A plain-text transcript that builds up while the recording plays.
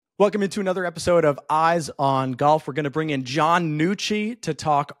Welcome into another episode of Eyes on Golf. We're going to bring in John Nucci to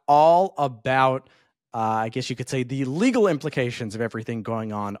talk all about, I guess you could say, the legal implications of everything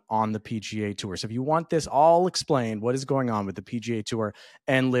going on the PGA Tour. So if you want this all explained, what is going on with the PGA Tour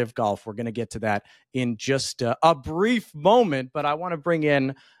and LIV Golf, we're going to get to that in just a brief moment. But I want to bring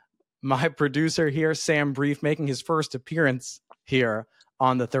in my producer here, Sam Brief, making his first appearance here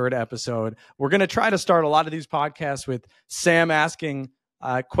on the third episode. We're going to try to start a lot of these podcasts with Sam asking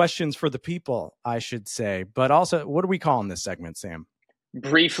questions for the people, I should say. But also, what are we calling this segment, Sam?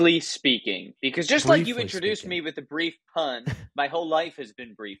 Briefly speaking, because just like you introduced me with a brief pun, my whole life has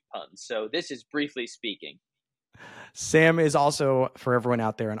been brief puns. So this is briefly speaking. Sam is also, for everyone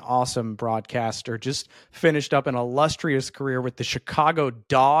out there, an awesome broadcaster. Just finished up an illustrious career with the Chicago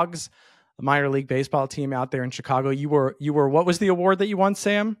Dogs, a minor league baseball team out there in Chicago. You were. What was the award that you won,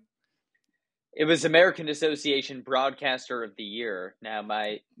 Sam? It was American Association Broadcaster of the Year. Now,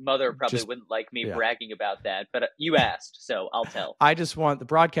 my mother probably wouldn't like me bragging about that, but you asked, so I'll tell. I just want the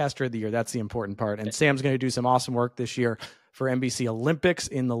Broadcaster of the Year. That's the important part. And Sam's going to do some awesome work this year for NBC Olympics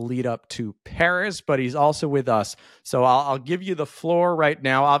in the lead up to Paris, but he's also with us. So I'll give you the floor right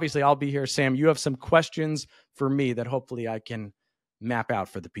now. Obviously, I'll be here. Sam, you have some questions for me that hopefully I can map out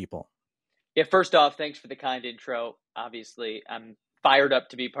for the people. Yeah, first off, thanks for the kind intro. Obviously, I'm fired up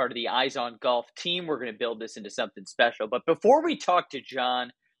to be part of the Eyes on Golf team. We're going to build this into something special. But before we talk to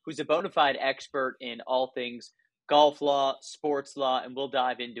John, who's a bona fide expert in all things golf law, sports law, and we'll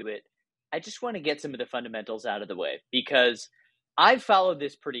dive into it, I just want to get some of the fundamentals out of the way because I've followed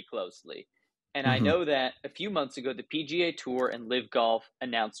this pretty closely. And I know that a few months ago, the PGA Tour and LIV Golf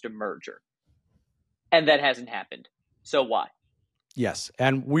announced a merger. And that hasn't happened. So why? Yes,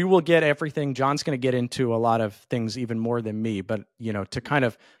 and we will get everything. John's going to get into a lot of things even more than me, but to kind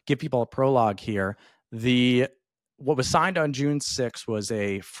of give people a prologue here, what was signed on June 6th was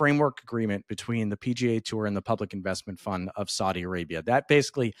a framework agreement between the PGA Tour and the Public Investment Fund of Saudi Arabia. That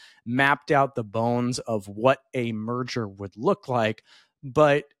basically mapped out the bones of what a merger would look like,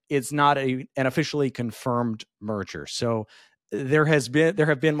 but it's not an officially confirmed merger. So there have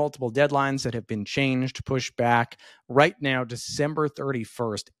been multiple deadlines that have been changed, pushed back. Right now, December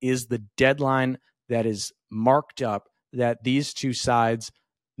 31st is the deadline that is marked up that these two sides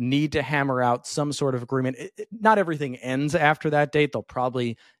need to hammer out some sort of agreement. Not everything ends after that date. They'll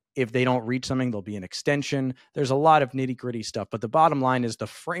probably, if they don't reach something, there'll be an extension. There's a lot of nitty-gritty stuff. But the bottom line is the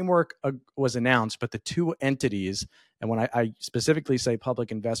framework was announced, but the two entities, and when I specifically say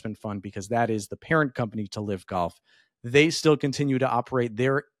Public Investment Fund because that is the parent company to LIV Golf, they still continue to operate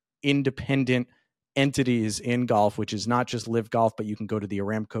their independent entities in golf, which is not just LIV Golf, but you can go to the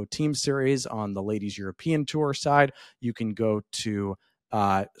Aramco Team Series on the Ladies European Tour side. You can go to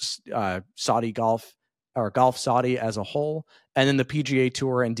Saudi Golf or Golf Saudi as a whole. And then the PGA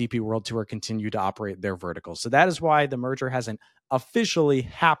Tour and DP World Tour continue to operate their verticals. So that is why the merger hasn't officially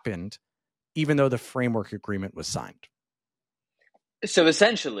happened, even though the framework agreement was signed. So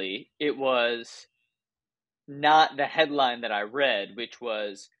essentially, it was not the headline that I read, which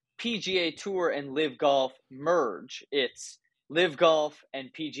was PGA Tour and LIV Golf merge. It's LIV Golf and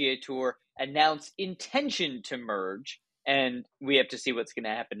PGA Tour announce intention to merge, and we have to see what's going to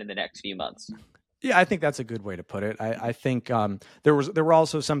happen in the next few months. Yeah, I think that's a good way to put it. I think there were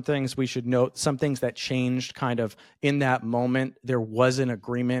also some things we should note, some things that changed kind of in that moment. There was an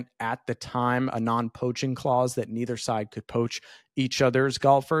agreement at the time, a non-poaching clause that neither side could poach each other's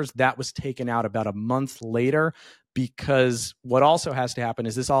golfers. That was taken out about a month later because what also has to happen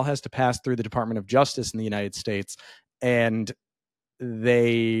is this all has to pass through the Department of Justice in the United States. And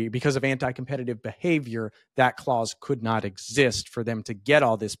because of anti-competitive behavior, that clause could not exist for them to get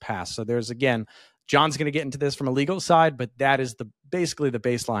all this passed. So there's, again, John's going to get into this from a legal side, but that is basically the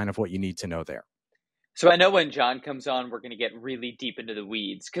baseline of what you need to know there. So I know when John comes on, we're going to get really deep into the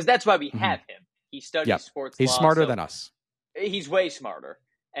weeds because that's why we have him. He studies sports law. He's smarter than us. He's way smarter,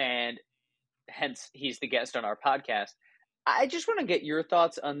 and hence he's the guest on our podcast. I just want to get your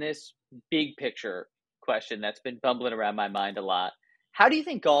thoughts on this big picture question that's been bumbling around my mind a lot. How do you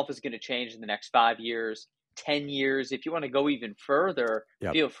think golf is going to change in the next 5 years, 10 years? If you want to go even further,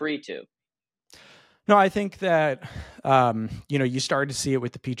 feel free to. No, I think that, you started to see it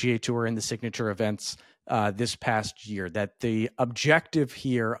with the PGA Tour and the signature events this past year, that the objective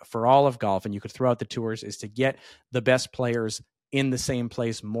here for all of golf, and you could throw out the tours, is to get the best players in the same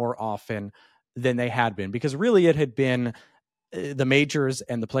place more often than they had been. Because really it had been the majors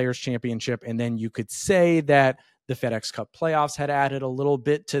and the Players' Championship, and then you could say that the FedEx Cup playoffs had added a little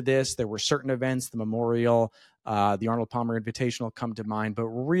bit to this. There were certain events, the Memorial, the Arnold Palmer Invitational come to mind, but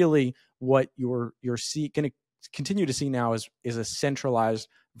really what you're going to continue to see now is a centralized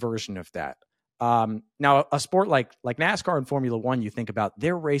version of that. Now, a sport like NASCAR and Formula One, you think about,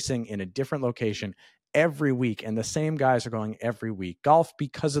 they're racing in a different location every week, and the same guys are going every week. Golf,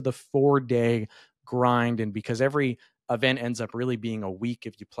 because of the 4-day grind, and because every event ends up really being a week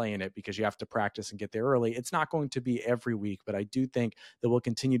if you play in it, because you have to practice and get there early, it's not going to be every week. But I do think that we'll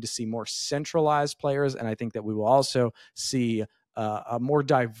continue to see more centralized players, and I think that we will also see a more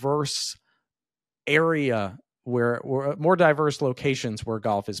diverse area where more diverse locations where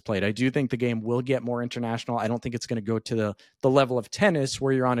golf is played. I do think the game will get more international. I don't think it's going to go to the level of tennis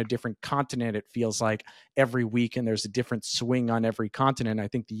where you're on a different continent, it feels like, every week, and there's a different swing on every continent. I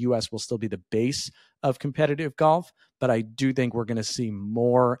think the US will still be the base of competitive golf, but I do think we're going to see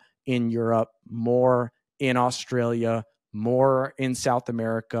more in Europe, more in Australia, more in South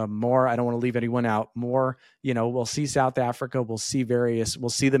America, more, I don't want to leave anyone out, more, we'll see South Africa, we'll see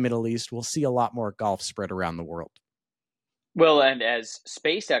the Middle East, we'll see a lot more golf spread around the world. Well, and as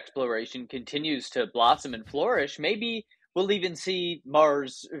space exploration continues to blossom and flourish, maybe we'll even see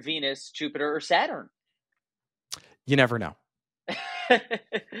Mars, Venus, Jupiter, or Saturn. You never know.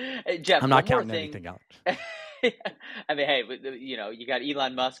 Jeff, I'm not counting anything out. I mean, hey, you got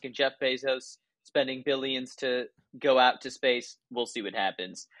Elon Musk and Jeff Bezos spending billions to go out to space. We'll see what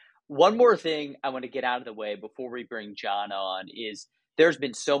happens. One more thing I want to get out of the way before we bring John on is there's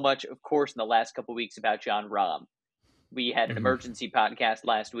been so much, of course, in the last couple of weeks about John Rahm. We had an emergency podcast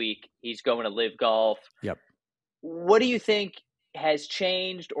last week. He's going to LIV Golf. Yep. What do you think has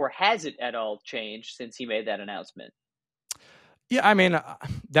changed, or has it at all changed since he made that announcement? Yeah, I mean,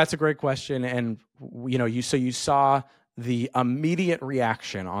 that's a great question. And, you saw the immediate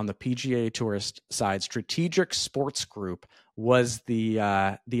reaction on the PGA Tourist side. Strategic Sports Group was the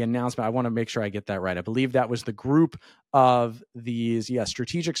announcement. I want to make sure I get that right. I believe that was the group of these,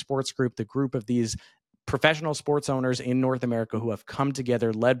 Strategic Sports Group, the group of these professional sports owners in North America who have come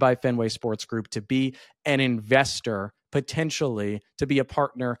together, led by Fenway Sports Group, to be an investor, potentially to be a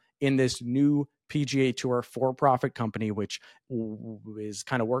partner in this new PGA Tour for-profit company, which is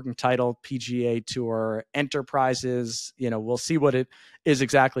kind of working title PGA Tour Enterprises. We'll see what it is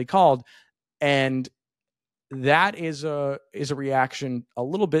exactly called. And that is a reaction a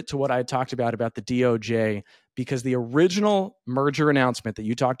little bit to what I talked about the DOJ, because the original merger announcement that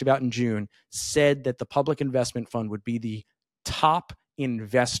you talked about in June said that the Public Investment Fund would be the top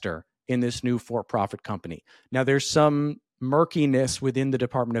investor in this new for-profit company. Now, there's some murkiness within the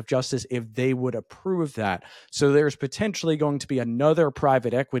Department of Justice if they would approve that. So there's potentially going to be another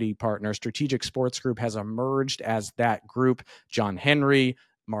private equity partner. Strategic Sports Group has emerged as that group. John Henry,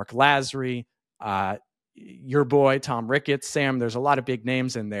 Mark Lazary, your boy, Tom Ricketts, Sam, there's a lot of big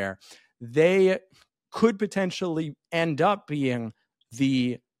names in there. They could potentially end up being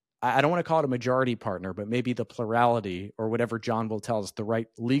I don't want to call it a majority partner, but maybe the plurality, or whatever John will tell us the right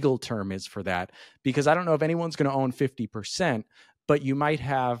legal term is for that, because I don't know if anyone's going to own 50%, but you might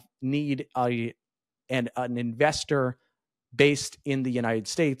need an investor based in the United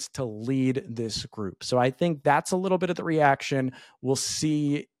States to lead this group. So I think that's a little bit of the reaction. We'll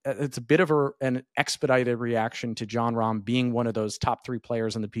see. It's a bit of an expedited reaction to John Rahm being one of those top 3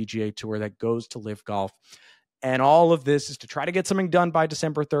 players on the PGA Tour that goes to LIV Golf. And all of this is to try to get something done by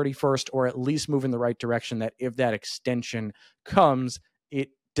December 31st, or at least move in the right direction, that if that extension comes, it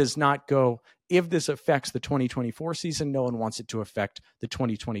does not go. If this affects the 2024 season, no one wants it to affect the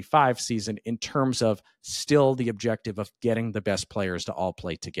 2025 season, in terms of still the objective of getting the best players to all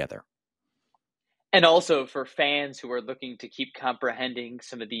play together. And also for fans who are looking to keep comprehending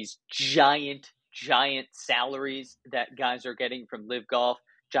some of these giant salaries that guys are getting from LIV Golf,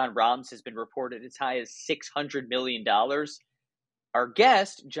 John Rahm's has been reported as high as $600 million. Our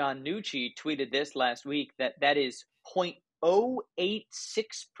guest, John Nucci, tweeted this last week, that is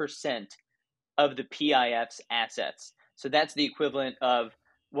 0.086% of the PIF's assets. So that's the equivalent of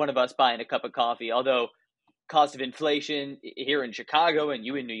one of us buying a cup of coffee. Although cost of inflation here in Chicago and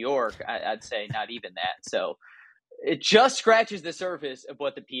you in New York, I'd say not even that. So it just scratches the surface of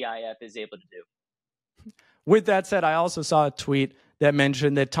what the PIF is able to do. With that said, I also saw a tweet that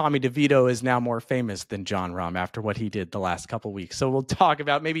mentioned that Tommy DeVito is now more famous than John Rahm after what he did the last couple of weeks. So we'll talk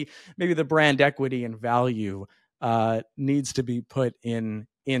about maybe the brand equity and value needs to be put in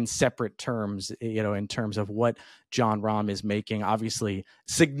separate terms, in terms of what John Rahm is making. Obviously,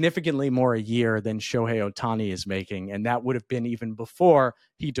 significantly more a year than Shohei Ohtani is making, and that would have been even before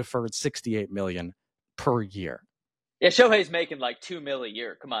he deferred $68 million per year. Yeah, Shohei's making like $2 million a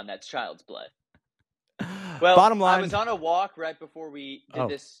year. Come on, that's child's play. Well, bottom line, I was on a walk right before we did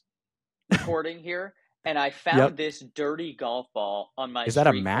this recording here, and I found this dirty golf ball on my street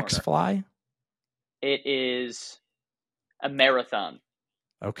corner. Is that a Max Fly? It is a Marathon.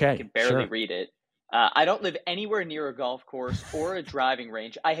 Okay, I can barely read it. I don't live anywhere near a golf course or a driving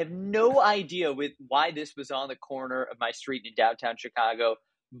range. I have no idea why this was on the corner of my street in downtown Chicago,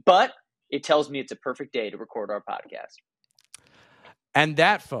 but it tells me it's a perfect day to record our podcast. And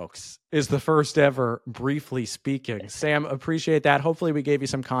that, folks, is the first ever Briefly Speaking. Sam, appreciate that. Hopefully we gave you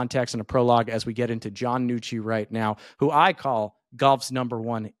some context and a prologue as we get into John Nucci right now, who I call golf's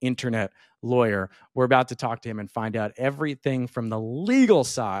 #1 internet lawyer. We're about to talk to him and find out everything from the legal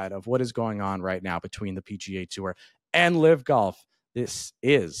side of what is going on right now between the PGA Tour and LIV Golf. This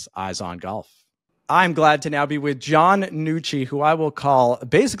is Eyes on Golf. I'm glad to now be with John Nucci, who I will call,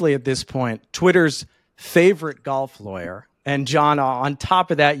 basically at this point, Twitter's favorite golf lawyer. And John, on top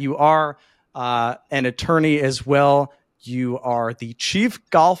of that, you are an attorney as well. You are the chief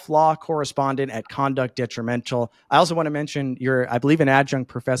golf law correspondent at Conduct Detrimental. I also want to mention you're, I believe, an adjunct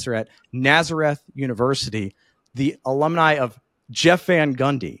professor at Nazareth University, the alumni of Jeff Van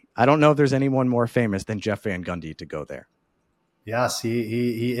Gundy. I don't know if there's anyone more famous than Jeff Van Gundy to go there. Yes,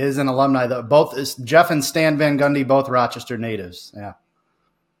 he is an alumni. Both Jeff and Stan Van Gundy, both Rochester natives. Yeah.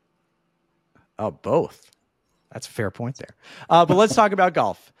 Oh, both. That's a fair point there. But let's talk about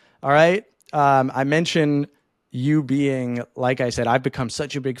golf. All right. I mentioned you being, like I said, I've become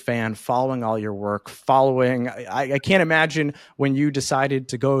such a big fan following all your work, I can't imagine when you decided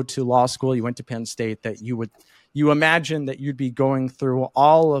to go to law school, you went to Penn State, that you imagined that you'd be going through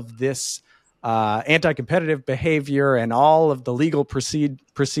all of this anti-competitive behavior and all of the legal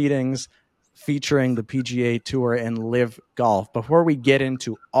proceedings featuring the PGA Tour and LIV Golf. Before we get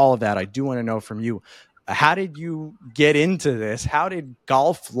into all of that, I do want to know from you, how did you get into this? How did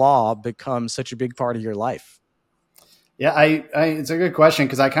golf law become such a big part of your life? Yeah, it's a good question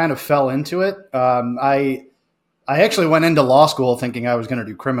because I kind of fell into it. I actually went into law school thinking I was going to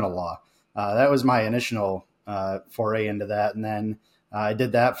do criminal law. That was my initial foray into that. And then I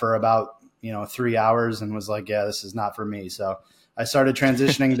did that for about 3 hours and was like, yeah, this is not for me. So I started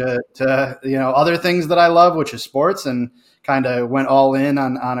transitioning to other things that I love, which is sports, and kind of went all in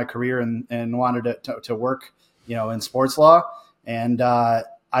on a career and wanted to work, in sports law. And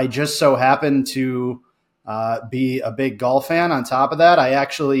I just so happened to be a big golf fan. On top of that, I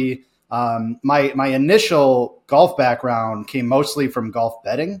actually, my initial golf background came mostly from golf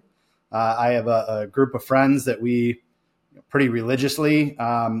betting. I have a group of friends that we pretty religiously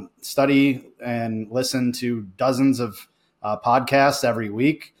study and listen to dozens of podcasts every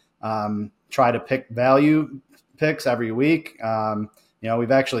week, try to pick value picks every week.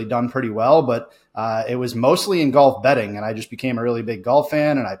 We've actually done pretty well, but it was mostly in golf betting, and I just became a really big golf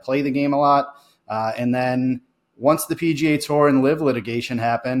fan, and I play the game a lot. And then once the PGA Tour and LIV litigation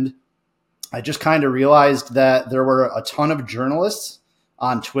happened, I just kind of realized that there were a ton of journalists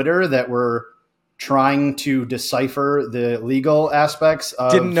on Twitter that were trying to decipher the legal aspects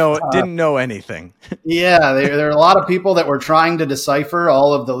of didn't know anything. Yeah, there are a lot of people that were trying to decipher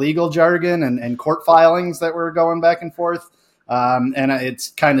all of the legal jargon and court filings that were going back and forth. And it's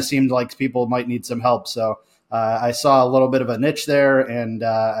kind of seemed like people might need some help. So I saw a little bit of a niche there, and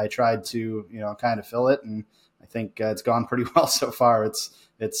I tried to kind of fill it. And I think it's gone pretty well so far.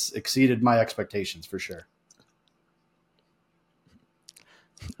 It's exceeded my expectations for sure.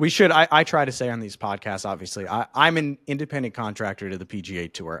 We should. I try to say on these podcasts, obviously, I'm an independent contractor to the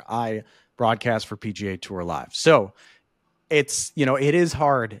PGA Tour. I broadcast for PGA Tour Live. So it's, it is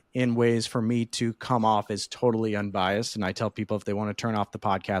hard in ways for me to come off as totally unbiased. And I tell people if they want to turn off the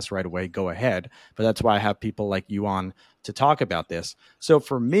podcast right away, go ahead. But that's why I have people like you on to talk about this. So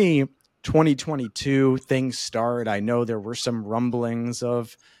for me, 2022, things start. I know there were some rumblings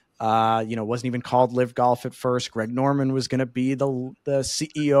of, wasn't even called LIV Golf at first. Greg Norman was going to be the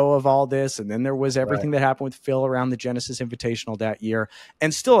CEO of all this. And then there was everything that happened with Phil around the Genesis Invitational that year.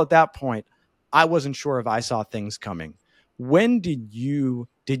 And still at that point, I wasn't sure if I saw things coming. When did you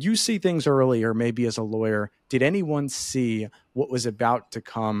see things earlier, maybe as a lawyer? Did anyone see what was about to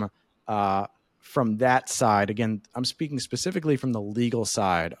come from that side? Again, I'm speaking specifically from the legal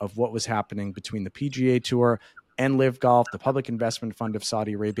side of what was happening between the PGA Tour and LIV Golf, the Public Investment Fund of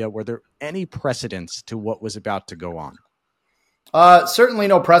Saudi Arabia. Were there any precedents to what was about to go on? Certainly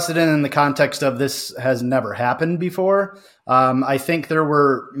no precedent in the context of this has never happened before. I think there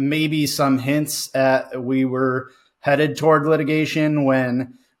were maybe some hints at we were headed toward litigation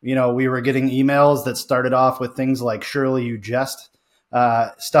when, we were getting emails that started off with things like "surely you jest,"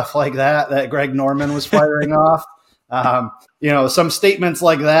 stuff like that Greg Norman was firing off. Some statements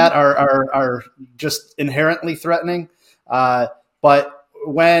like that are just inherently threatening. But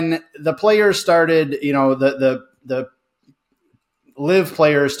when the players started, the LIV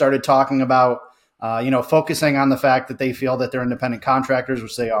players started talking about focusing on the fact that they feel that they're independent contractors,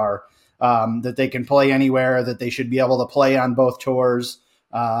 which they are, that they can play anywhere, that they should be able to play on both tours,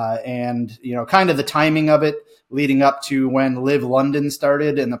 and kind of the timing of it leading up to when LIV London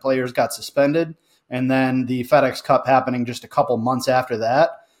started and the players got suspended, and then the FedEx Cup happening just a couple months after that.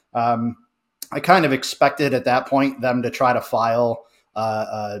 I kind of expected at that point them to try to file,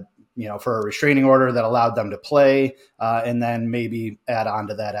 for a restraining order that allowed them to play, and then maybe add on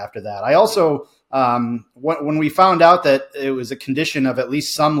to that after that. I also, when we found out that it was a condition of at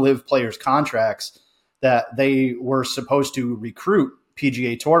least some LIV players' contracts that they were supposed to recruit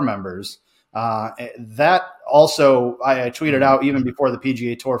PGA Tour members, that also I tweeted out even before the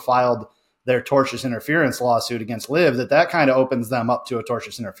PGA Tour filed their tortious interference lawsuit against LIV, that kind of opens them up to a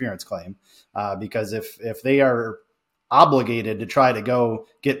tortious interference claim, because if they are obligated to try to go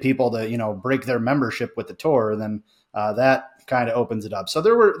get people to break their membership with the tour, then that kind of opens it up. So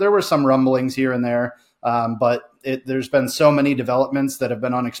there were some rumblings here and there, but there's been so many developments that have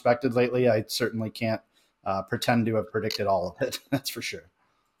been unexpected lately. I certainly can't pretend to have predicted all of it. That's for sure.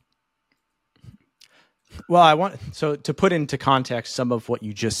 Well, to put into context some of what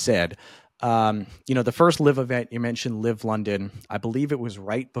you just said. The first LIV event you mentioned, LIV London, I believe it was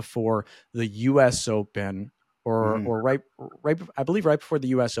right before the U.S. Open, or right. I believe right before the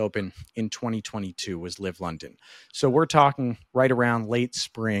U.S. Open in 2022 was LIV London. So we're talking right around late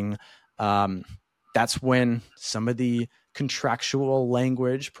spring. That's when some of the contractual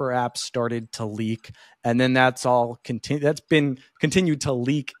language perhaps started to leak, and then that's been continued to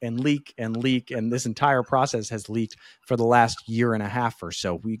leak, and this entire process has leaked for the last year and a half or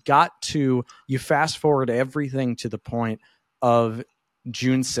so. You fast forward everything to the point of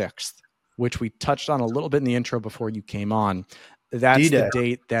June 6th, which we touched on a little bit in the intro before you came on. That's D-Day. The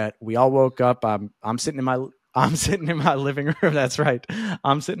date that we all woke up. I'm sitting in my living room. That's right.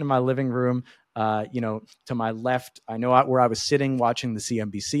 I'm sitting in my living room. To my left, I know where I was sitting watching the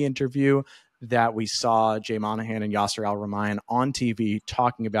CNBC interview that we saw Jay Monahan and Yasser Al-Rumayyan on TV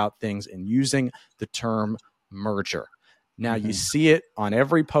talking about things and using the term merger. Now you see it on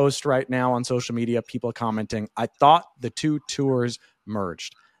every post right now on social media, people commenting, I thought the two tours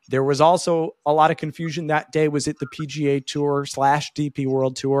merged. There was also a lot of confusion that day. Was it the PGA Tour / DP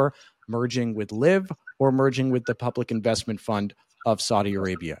World Tour merging with LIV or merging with the Public Investment Fund of Saudi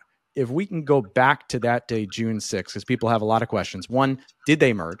Arabia? If we can go back to that day, June 6th, because people have a lot of questions. One, did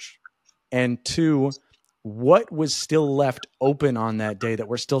they merge? And two, what was still left open on that day that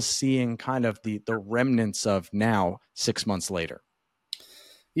we're still seeing kind of the remnants of now 6 months later?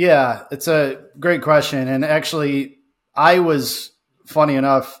 Yeah, it's a great question. And actually, I was, funny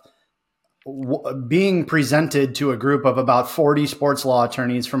enough, being presented to a group of about 40 sports law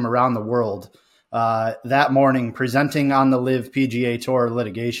attorneys from around the world that morning, presenting on the LIV PGA Tour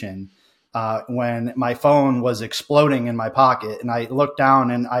litigation, when my phone was exploding in my pocket, and I looked down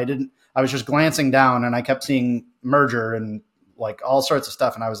and I was just glancing down and I kept seeing merger and like all sorts of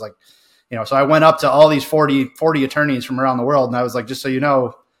stuff. And I was like, so I went up to all these 40 attorneys from around the world. And I was like, just so you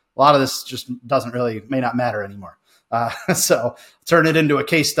know, a lot of this just may not matter anymore. So turn it into a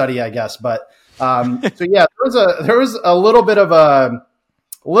case study, I guess. But so yeah, there was a little bit of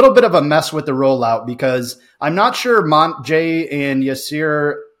a mess with the rollout, because I'm not sure Jay and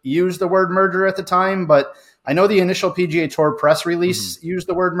Yasser used the word merger at the time, but I know the initial PGA Tour press release used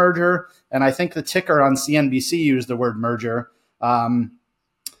the word merger, and I think the ticker on CNBC used the word merger.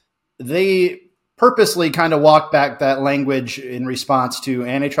 They purposely kind of walked back that language in response to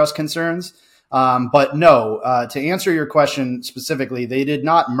antitrust concerns. But no, to answer your question specifically, they did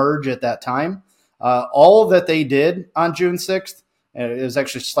not merge at that time. All that they did on June 6th, it was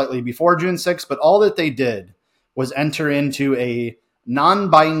actually slightly before June 6th, but all that they did was enter into a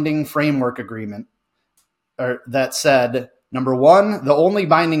non-binding framework agreement that said, number one, the only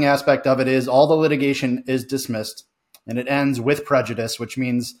binding aspect of it is all the litigation is dismissed and it ends with prejudice, which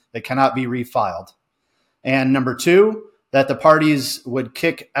means it cannot be refiled. And number two, that the parties would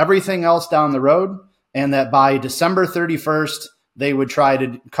kick everything else down the road, and that by December 31st, they would try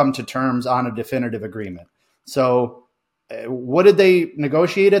to come to terms on a definitive agreement. So what did they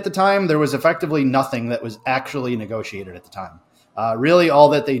negotiate at the time? There was effectively nothing that was actually negotiated at the time. Really, all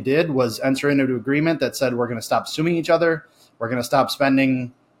that they did was enter into an agreement that said, we're going to stop suing each other. We're going to stop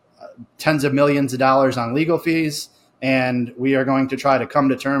spending tens of millions of dollars on legal fees. And we are going to try to come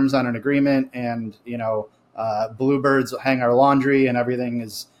to terms on an agreement, and, bluebirds hang our laundry and everything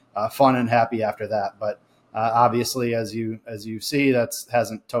is fun and happy after that. But obviously, as you see, that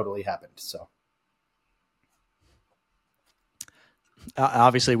hasn't totally happened. So.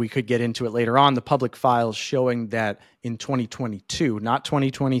 Obviously, we could get into it later on. The public files showing that in 2022, not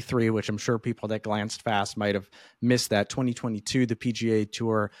 2023, which I'm sure people that glanced fast might have missed that. 2022, the PGA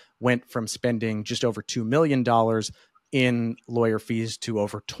Tour went from spending just over $2 million in lawyer fees to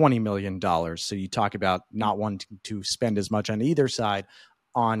over $20 million. So you talk about not wanting to spend as much on either side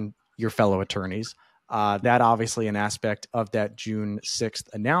on your fellow attorneys. That obviously an aspect of that June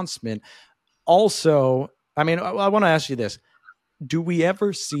 6th announcement. Also, I mean, I want to ask you this. Do we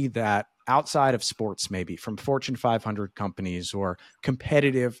ever see that outside of sports, maybe from Fortune 500 companies or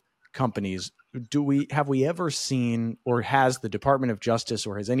competitive companies? Have we ever seen, or has the Department of Justice,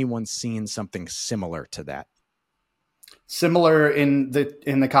 or has anyone seen something similar to that? Similar in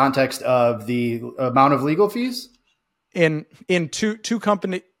the context of the amount of legal fees? In two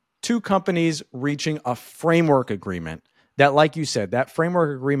companies reaching a framework agreement that, like you said, that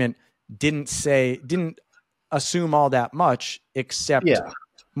framework agreement didn't assume all that much, except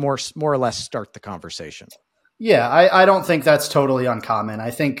more or less start the conversation. Yeah, I don't think that's totally uncommon.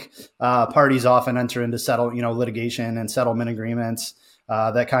 I think parties often enter into litigation and settlement agreements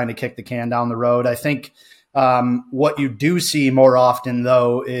that kind of kick the can down the road. I think what you do see more often,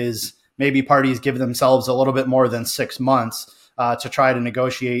 though, is maybe parties give themselves a little bit more than 6 months to try to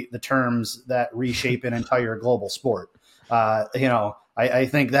negotiate the terms that reshape an entire global sport. I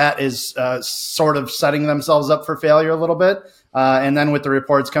think that is sort of setting themselves up for failure a little bit. And then with the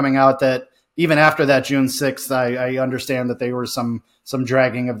reports coming out that even after that June 6th, I understand that there were some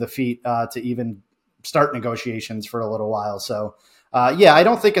dragging of the feet to even start negotiations for a little while. So, I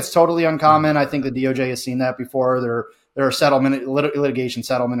don't think it's totally uncommon. I think the DOJ has seen that before. There are litigation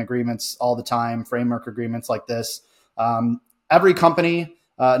settlement agreements all the time, framework agreements like this. Every company,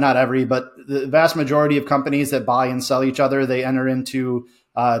 not every, but the vast majority of companies that buy and sell each other, they enter into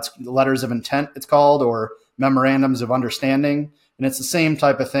it's letters of intent, it's called, or memorandums of understanding. And it's the same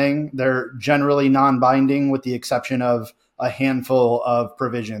type of thing. They're generally non-binding with the exception of a handful of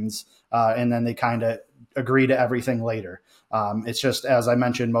provisions. And then they kind of agree to everything later. It's just, as I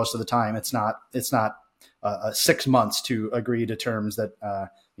mentioned, most of the time, it's not 6 months to agree to terms that,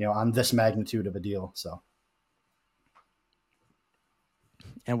 on this magnitude of a deal. So.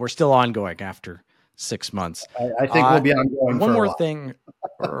 And we're still ongoing after 6 months. I think we'll be ongoing. One more thing,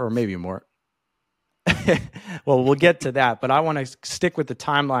 or maybe more. Well, we'll get to that, but I want to stick with the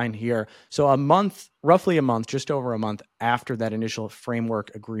timeline here. So roughly a month, just over a month after that initial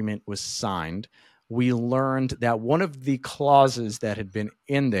framework agreement was signed, we learned that one of the clauses that had been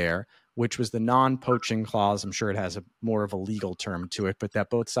in there, which was the non-poaching clause, I'm sure it has more of a legal term to it, but that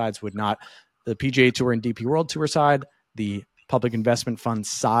both sides would not, the PGA Tour and DP World Tour side, the Public Investment Fund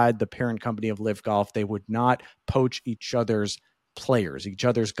side, the parent company of LIV Golf, they would not poach each other's players, each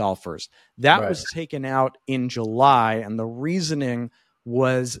other's golfers. That was taken out in July, and the reasoning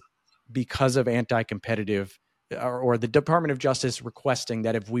was because of anti-competitive, or the Department of Justice requesting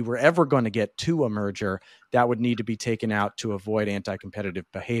that if we were ever going to get to a merger, that would need to be taken out to avoid anti-competitive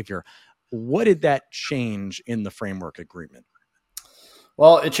behavior. What did that change in the framework agreement?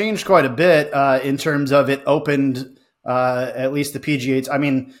 Well, it changed quite a bit in terms of it opened at least the PGA. I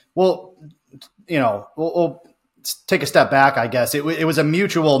mean, we'll take a step back, I guess. It was a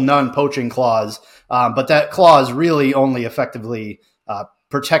mutual non-poaching clause, but that clause really only effectively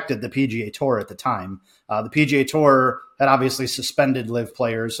protected the PGA Tour at the time. The PGA Tour had obviously suspended LIV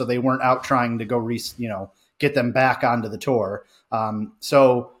players, so they weren't out trying to go get them back onto the tour.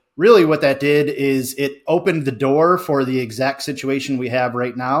 So really what that did is it opened the door for the exact situation we have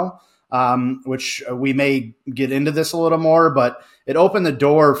right now, which we may get into this a little more, but it opened the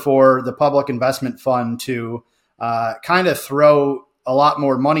door for the Public Investment Fund to kind of throw a lot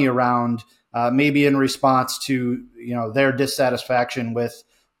more money around, maybe in response to their dissatisfaction with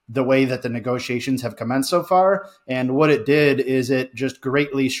the way that the negotiations have commenced so far. And what it did is it just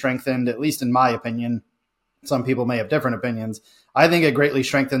greatly strengthened, at least in my opinion, some people may have different opinions, I think it greatly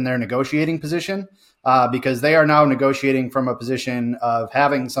strengthened their negotiating position because they are now negotiating from a position of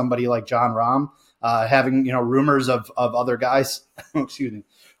having somebody like John Rahm, having rumors of other guys, excuse me,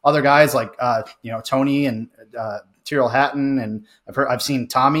 other guys like Tony and Tyrrell Hatton, and I've seen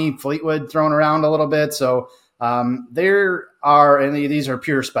Tommy Fleetwood thrown around a little bit. So there are, and these are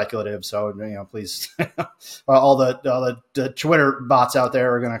pure speculative. So please, all the Twitter bots out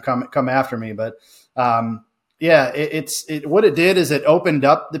there are going to come after me. But what it did is it opened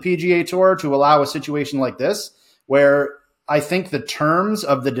up the PGA Tour to allow a situation like this, where I think the terms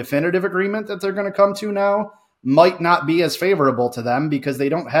of the definitive agreement that they're going to come to now might not be as favorable to them because they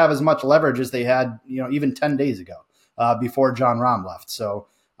don't have as much leverage as they had, even 10 days ago before John Rahm left. So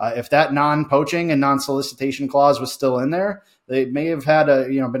If that non-poaching and non-solicitation clause was still in there, they may have had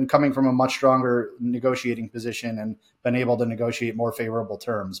been coming from a much stronger negotiating position and been able to negotiate more favorable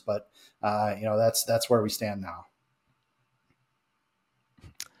terms. But that's where we stand now.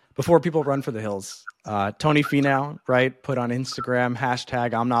 Before people run for the hills, Tony Finau, right, put on Instagram,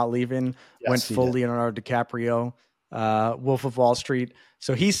 hashtag I'm not leaving, went full Leonardo DiCaprio, Wolf of Wall Street.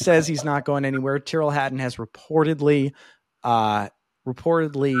 So he says he's not going anywhere. Tyrrell Hatton has reportedly, I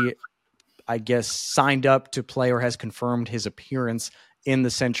guess, signed up to play or has confirmed his appearance in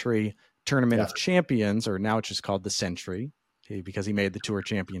the Century Tournament of Champions, or now it's just called the Century because he made the Tour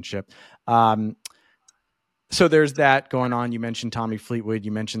Championship. So there's that going on. You mentioned Tommy Fleetwood.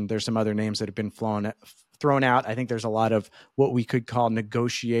 You mentioned there's some other names that have been thrown out. I think there's a lot of what we could call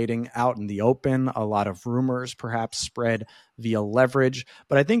negotiating out in the open, a lot of rumors perhaps spread via leverage.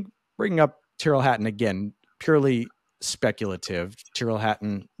 But I think bringing up Tyrrell Hatton again, purely speculative. Tyrrell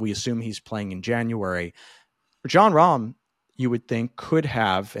Hatton, we assume he's playing in January. John Rahm, you would think, could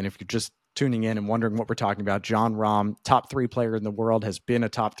have, and if you're just tuning in and wondering what we're talking about, John Rahm, top 3 player in the world, has been a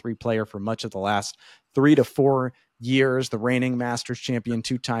top 3 player for much of the last 3 to 4 years, the reigning Masters champion,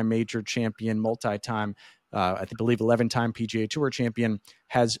 2-time major champion, multi-time, I believe 11-time PGA Tour champion,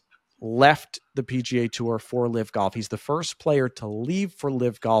 has left the PGA Tour for LIV Golf. He's the first player to leave for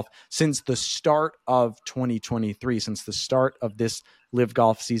LIV Golf since the start of 2023, since the start of this LIV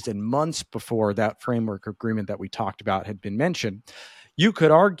Golf season, months before that framework agreement that we talked about had been mentioned. You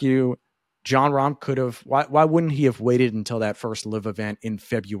could argue John Rahm could have, why wouldn't he have waited until that first LIV event in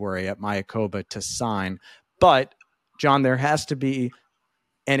February at Mayakoba to sign? But, John, there has to be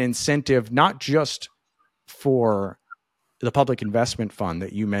an incentive, not just for the public investment fund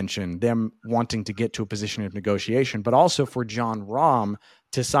that you mentioned, them wanting to get to a position of negotiation, but also for John Rahm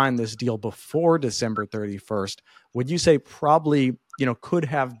to sign this deal before December 31st. Would you say probably, could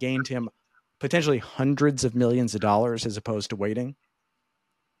have gained him potentially hundreds of millions of dollars as opposed to waiting?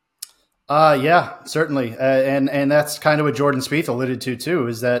 Yeah, certainly. And that's kind of what Jordan Spieth alluded to too,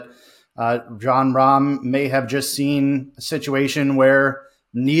 is that John Rahm may have just seen a situation where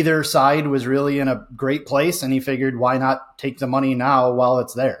neither side was really in a great place, and he figured, why not take the money now while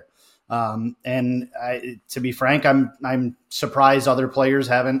it's there? To be frank, I'm surprised other players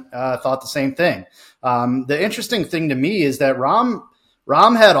haven't thought the same thing. The interesting thing to me is that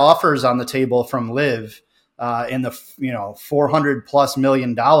Rahm had offers on the table from LIV in the $400+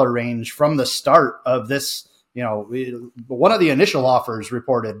 million range from the start of this. One of the initial offers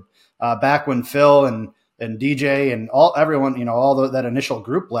reported back when Phil and DJ and everyone, that initial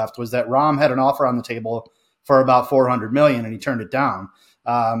group left, was that Rahm had an offer on the table for about $400 million, and he turned it down.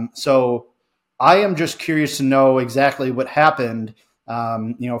 So I am just curious to know exactly what happened,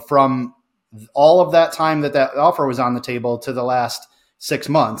 from all of that time that offer was on the table to the last 6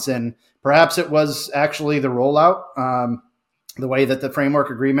 months. And perhaps it was actually the rollout, the way that the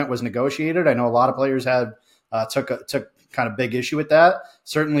framework agreement was negotiated. I know a lot of players took kind of big issue with that.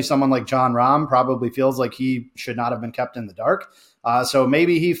 Certainly someone like John Rahm probably feels like he should not have been kept in the dark. So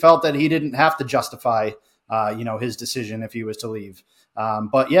maybe he felt that he didn't have to justify, his decision if he was to leave.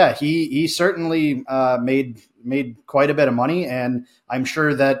 But yeah, he certainly made quite a bit of money, and I'm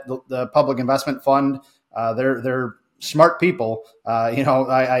sure that the Public Investment Fund, they're smart people.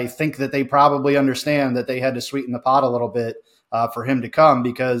 I think that they probably understand that they had to sweeten the pot a little bit for him to come,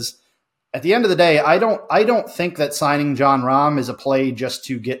 because at the end of the day, I don't think that signing John Rahm is a play just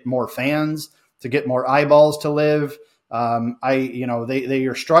to get more fans, to get more eyeballs to LIV. They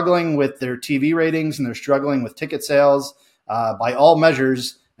are struggling with their TV ratings, and they're struggling with ticket sales by all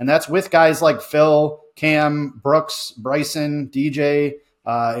measures. And that's with guys like Phil, Cam, Brooks, Bryson, DJ,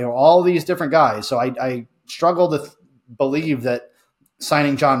 all these different guys. So I struggle to believe that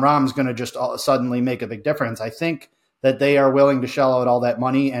signing John Rahm is going to just suddenly make a big difference. I think that they are willing to shell out all that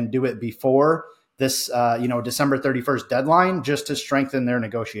money and do it before this, December 31st deadline, just to strengthen their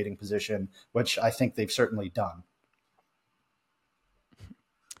negotiating position, which I think they've certainly done.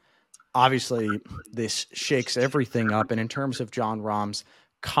 Obviously, this shakes everything up. And in terms of John Rahm's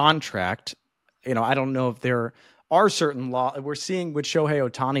contract, I don't know if there are certain law we're seeing with Shohei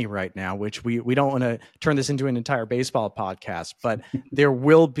Ohtani right now, which we don't want to turn this into an entire baseball podcast, but there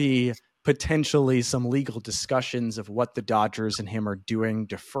will be potentially some legal discussions of what the Dodgers and him are doing,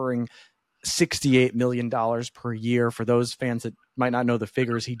 deferring $68 million per year. For those fans that might not know the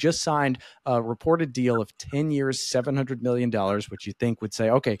figures, he just signed a reported deal of 10 years, $700 million, which you think would say,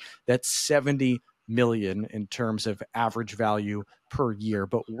 okay, that's $70 million in terms of average value per year.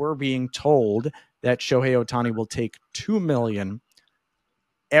 But we're being told that Shohei Ohtani will take $2 million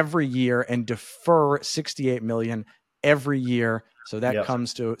every year and defer $68 million every year So that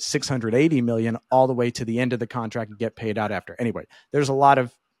comes to $680 million all the way to the end of the contract and get paid out after. Anyway, there's a lot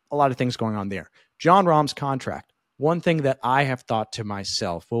of things going on there. John Rahm's contract. One thing that I have thought to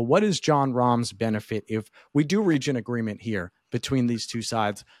myself, well, what is John Rahm's benefit if we do reach an agreement here between these two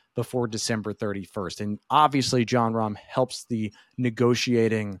sides before December 31st? And obviously, John Rahm helps the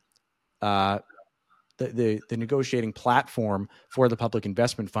negotiating the negotiating platform for the public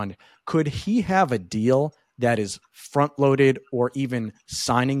investment fund. Could he have a deal that is front loaded or even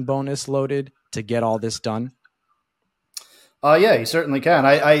signing bonus loaded to get all this done? Yeah, he certainly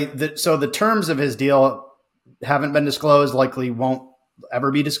can. So the terms of his deal haven't been disclosed, likely won't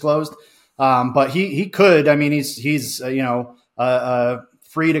ever be disclosed. But he could. I mean, he's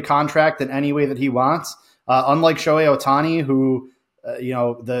free to contract in any way that he wants. Unlike Shohei Ohtani, who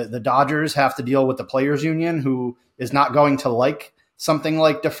the Dodgers have to deal with the players union, who is not going to like something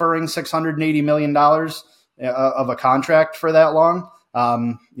like deferring $680 million of a contract for that long.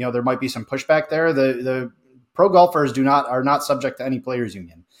 There might be some pushback there. The pro golfers are not subject to any players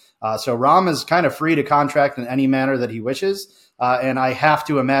union. So Rahm is kind of free to contract in any manner that he wishes. And I have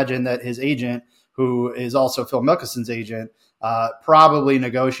to imagine that his agent, who is also Phil Mickelson's agent, probably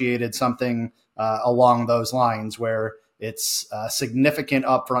negotiated something along those lines where it's significant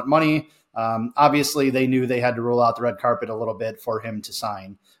upfront money. Obviously, they knew they had to roll out the red carpet a little bit for him to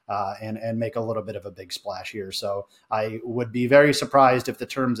sign and make a little bit of a big splash here. So I would be very surprised if the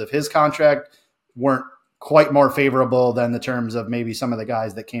terms of his contract weren't quite more favorable than the terms of maybe some of the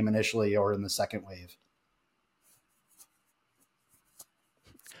guys that came initially or in the second wave.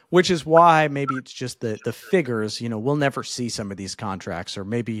 Which is why maybe it's just the figures, we'll never see some of these contracts, or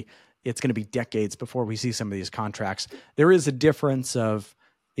maybe it's going to be decades before we see some of these contracts. There is a difference of,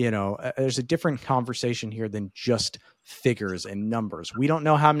 there's a different conversation here than just figures and numbers. We don't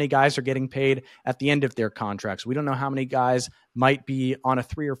know how many guys are getting paid at the end of their contracts. We don't know how many guys might be on a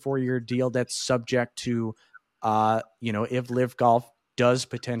 3 or 4 year deal that's subject to, if LIV Golf does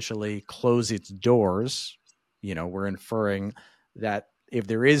potentially close its doors. We're inferring that if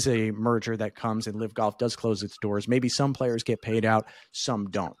there is a merger that comes and LIV Golf does close its doors, maybe some players get paid out, some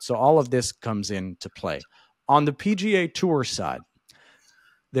don't. So all of this comes into play. On the PGA Tour side,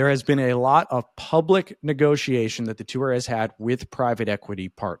 there has been a lot of public negotiation that the tour has had with private equity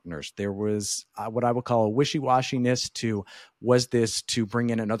partners. There was what I would call a wishy-washiness to, was this to bring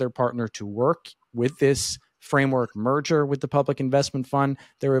in another partner to work with this framework merger with the public investment fund?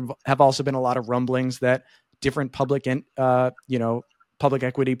 There have also been a lot of rumblings that different public and, public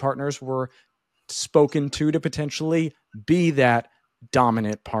equity partners were spoken to potentially be that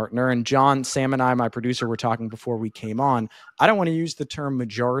dominant partner. And John, Sam, and I, my producer, were talking before we came on. I don't want to use the term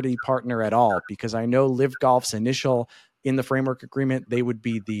majority partner at all, because I know LIV Golf's initial in the framework agreement, they would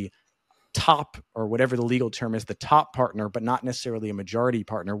be the top, or whatever the legal term is, the top partner, but not necessarily a majority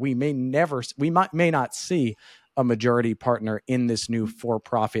partner. We may not see a majority partner in this new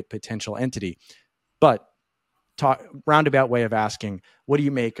for-profit potential entity. But roundabout way of asking, what do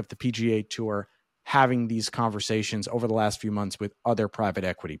you make of the PGA Tour having these conversations over the last few months with other private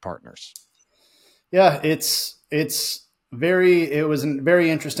equity partners? Yeah, it was a very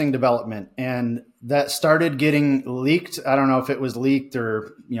interesting development, and that started getting leaked. I don't know if it was leaked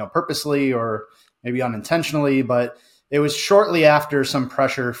or, purposely or maybe unintentionally, but it was shortly after some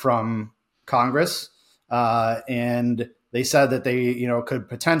pressure from Congress. And they said that they, could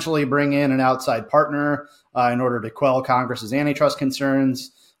potentially bring in an outside partner in order to quell Congress's antitrust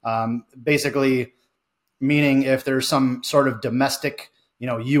concerns. Basically meaning if there's some sort of domestic,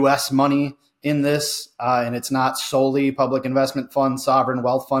 U.S. money in this, and it's not solely public investment fund, sovereign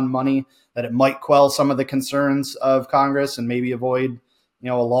wealth fund money, that it might quell some of the concerns of Congress and maybe avoid,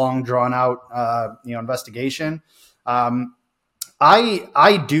 a long drawn out, investigation. I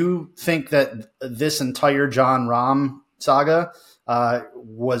do think that this entire John Rahm saga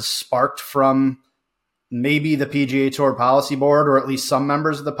was sparked from maybe the PGA Tour policy board, or at least some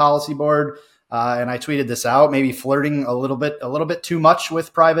members of the policy board. And I tweeted this out, maybe flirting a little bit too much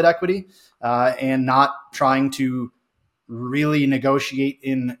with private equity, and not trying to really negotiate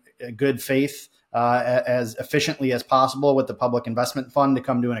in good faith as efficiently as possible with the public investment fund to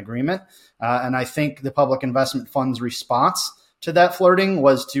come to an agreement. And I think the public investment fund's response to that flirting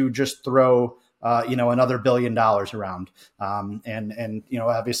was to just throw another $1 billion around. And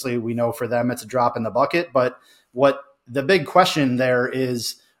obviously we know for them it's a drop in the bucket, but what the big question there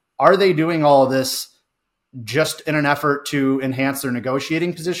is, are they doing all of this just in an effort to enhance their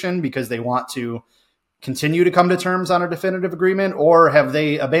negotiating position because they want to continue to come to terms on a definitive agreement, or have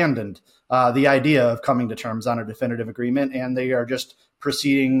they abandoned the idea of coming to terms on a definitive agreement and they are just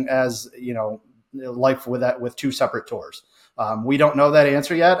proceeding as, life with two separate tours? We don't know that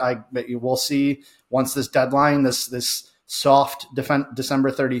answer yet. But we'll see once this deadline, this soft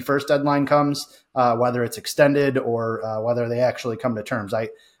December 31st deadline comes, whether it's extended or whether they actually come to terms.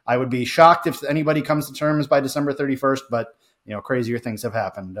 I would be shocked if anybody comes to terms by December 31st, but crazier things have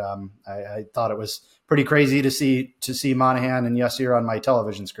happened. I thought it was pretty crazy to see Monahan and Yasir on my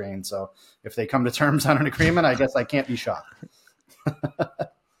television screen. So if they come to terms on an agreement, I guess I can't be shocked.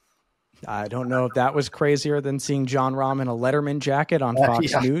 I don't know if that was crazier than seeing John Rahm in a Letterman jacket on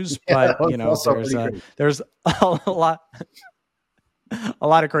Fox News, but there's a lot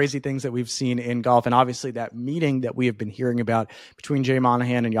of crazy things that we've seen in golf. And obviously that meeting that we have been hearing about between Jay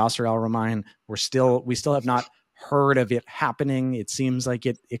Monahan and Yasir Al-Rumayyan, we still have not heard of it happening. It seems like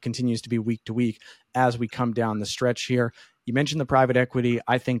it continues to be week to week as we come down the stretch here. You mentioned the private equity.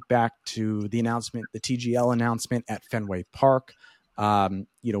 I think back to the announcement, the TGL announcement at Fenway Park,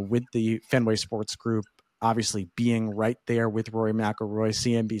 with the Fenway Sports Group, obviously being right there with Rory McIlroy,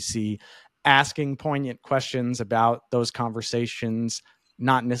 CNBC, asking poignant questions about those conversations,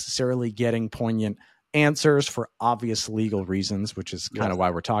 not necessarily getting poignant answers for obvious legal reasons, which is kind of why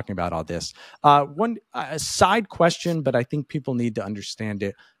we're talking about all this. One side question, but I think people need to understand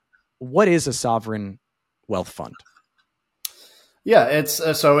it. What is a sovereign wealth fund? Yeah, it's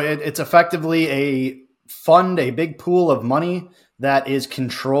effectively a fund, a big pool of money that is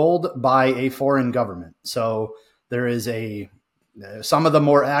controlled by a foreign government. So there is some of the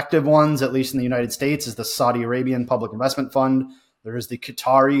more active ones, at least in the United States, is the Saudi Arabian Public Investment Fund. There is the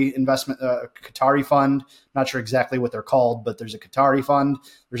Qatari fund. Not sure exactly what they're called, but there's a Qatari fund.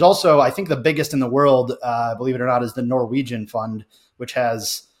 There's also, I think the biggest in the world, believe it or not, is the Norwegian fund, which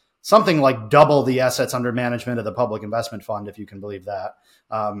has something like double the assets under management of the Public Investment Fund, if you can believe that.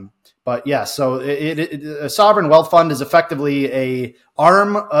 But yeah, so a sovereign wealth fund is effectively a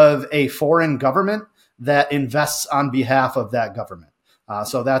arm of a foreign government that invests on behalf of that government.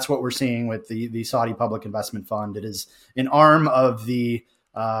 So that's what we're seeing with the Saudi Public Investment Fund. It is an arm of the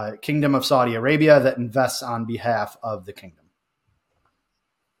Kingdom of Saudi Arabia that invests on behalf of the kingdom.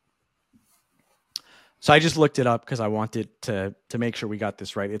 So I just looked it up because I wanted to make sure we got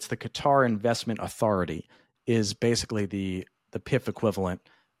this right. It's the Qatar Investment Authority is basically the PIF equivalent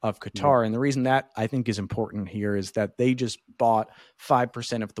of Qatar. And the reason that I think is important here is that they just bought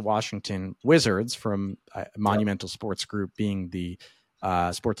 5% of the Washington Wizards from Monumental Sports Group, being the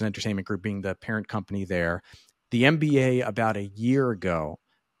Sports and Entertainment Group, being the parent company there. The NBA about a year ago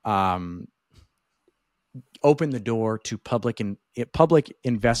opened the door to public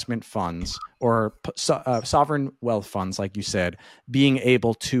investment funds or sovereign wealth funds, like you said, being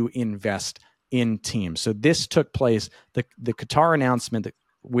able to invest in teams. So this took place. The Qatar announcement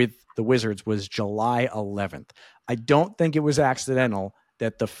with the Wizards was July 11th. I don't think it was accidental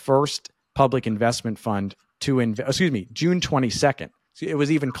that the first public investment fund June 22nd. It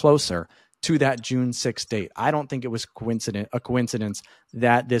was even closer to that June 6th date. I don't think it was a coincidence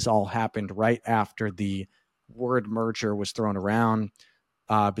that this all happened right after the word merger was thrown around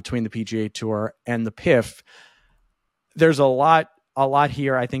between the PGA Tour and the PIF. There's a lot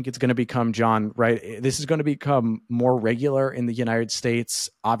here. I think it's going to become, John, right? This is going to become more regular in the United States.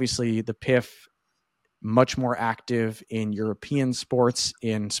 Obviously, the PIF much more active in European sports,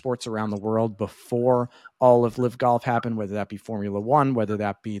 in sports around the world before all of LIV Golf happened, whether that be Formula One, whether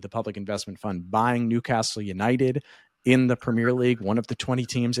that be the Public Investment Fund buying Newcastle United in the Premier League. One of the 20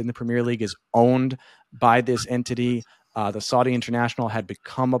 teams in the Premier League is owned by this entity. The Saudi International had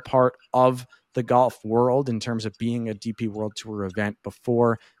become a part of the golf world in terms of being a DP World Tour event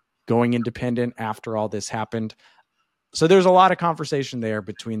before going independent after all this happened. So there's a lot of conversation there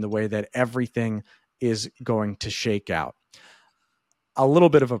between the way that everything is going to shake out. A little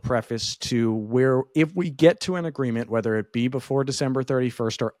bit of a preface to where, if we get to an agreement, whether it be before December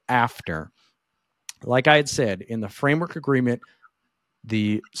 31st or after, like I had said, in the framework agreement,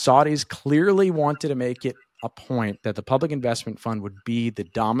 the Saudis clearly wanted to make it a point that the Public Investment Fund would be the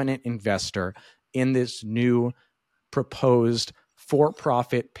dominant investor in this new proposed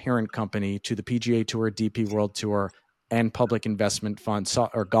for-profit parent company to the PGA Tour, DP World Tour, and Public Investment Fund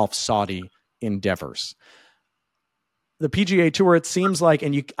or Golf Saudi endeavors. The PGA Tour, it seems like,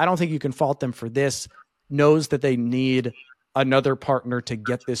 and I don't think you can fault them for this, knows that they need another partner to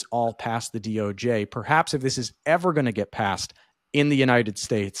get this all past the DOJ. Perhaps if this is ever going to get passed in the United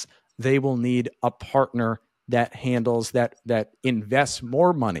States, they will need a partner that handles that invests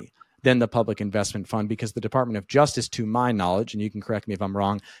more money than the Public Investment Fund, because the Department of Justice, to my knowledge, and you can correct me if I'm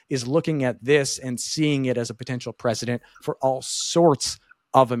wrong, is looking at this and seeing it as a potential precedent for all sorts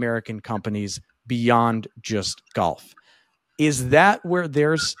of American companies beyond just golf. Is that where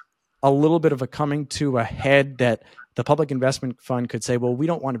there's a little bit of a coming to a head that the public investment fund could say, well, we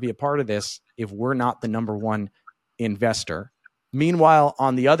don't want to be a part of this if we're not the number one investor. Meanwhile,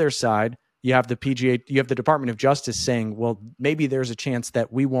 on the other side, you have the Department of Justice saying, well, maybe there's a chance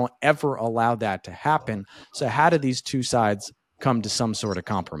that we won't ever allow that to happen. So how do these two sides come to some sort of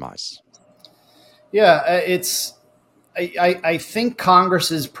compromise? Yeah, I think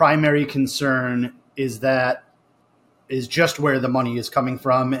Congress's primary concern is just where the money is coming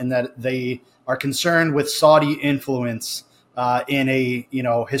from, and that they are concerned with Saudi influence in a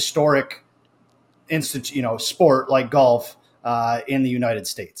historic sport like golf in the United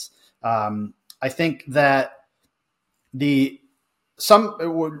States. I think that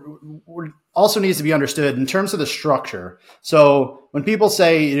also needs to be understood in terms of the structure. So when people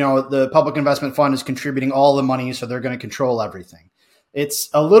say, the public investment fund is contributing all the money, so they're going to control everything, it's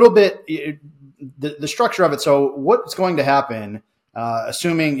a little bit the structure of it. So what's going to happen,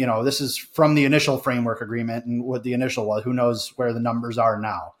 assuming, this is from the initial framework agreement, and what the initial was, who knows where the numbers are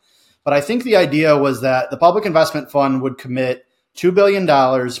now. But I think the idea was that the public investment fund would commit $2 billion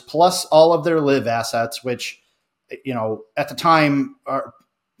plus all of their LIV assets, which, at the time,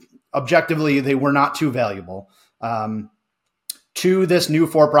 objectively, they were not too valuable, to this new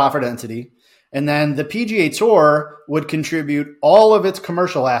for-profit entity. And then the PGA Tour would contribute all of its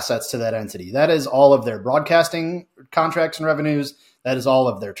commercial assets to that entity. That is all of their broadcasting contracts and revenues. That is all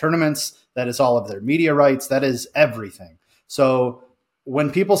of their tournaments. That is all of their media rights. That is everything. So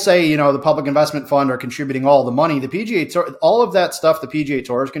when people say, the public investment fund are contributing all the money, the PGA Tour, all of that stuff, the PGA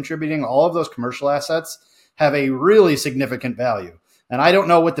Tour is contributing, all of those commercial assets have a really significant value. And I don't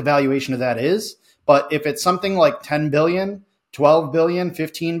know what the valuation of that is, but if it's something like 10 billion, 12 billion,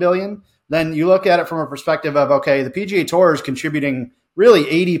 15 billion, then you look at it from a perspective of, okay, the PGA Tour is contributing really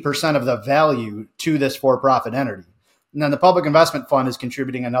 80% of the value to this for-profit entity. And then the public investment fund is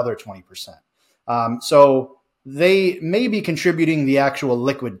contributing another 20%. So they may be contributing the actual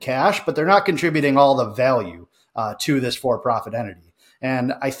liquid cash, but they're not contributing all the value to this for-profit entity.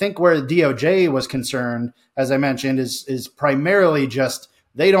 And I think where the DOJ was concerned, as I mentioned, is primarily just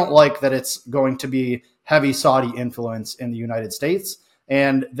they don't like that it's going to be heavy Saudi influence in the United States.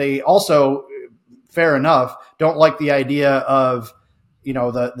 And they also, fair enough, don't like the idea of,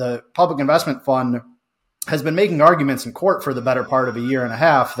 the public investment fund has been making arguments in court for the better part of a year and a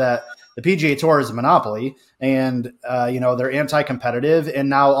half that the PGA Tour is a monopoly and, they're anti-competitive. And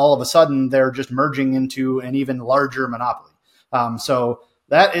now all of a sudden they're just merging into an even larger monopoly. So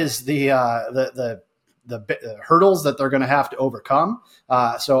that is the hurdles that they're going to have to overcome.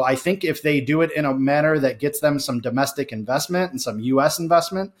 So I think if they do it in a manner that gets them some domestic investment and some U.S.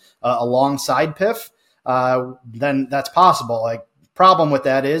 investment alongside PIF, then that's possible. Like, problem with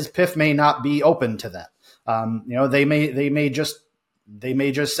that is PIF may not be open to that. They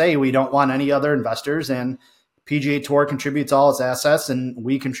may just say we don't want any other investors, and PGA Tour contributes all its assets and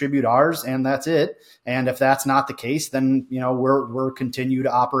we contribute ours, and that's it. And if that's not the case, then we're continue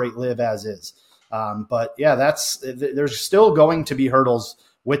to operate LIV as is. But yeah, there's still going to be hurdles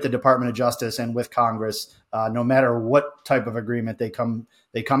with the Department of Justice and with Congress, no matter what type of agreement they come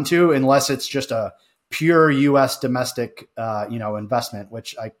to, unless it's just a pure U.S. domestic investment,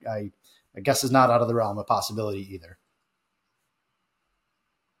 which I guess is not out of the realm of possibility either.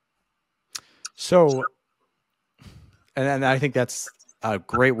 So, and I think that's a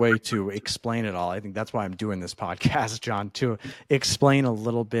great way to explain it all. I think that's why I'm doing this podcast, John, to explain a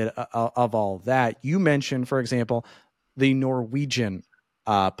little bit of all that. You mentioned, for example, the Norwegian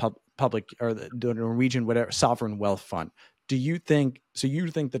public, or the Norwegian sovereign wealth fund. Do you think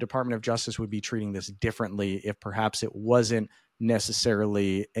the Department of Justice would be treating this differently if perhaps it wasn't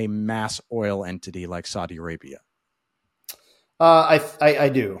necessarily a mass oil entity like Saudi Arabia? I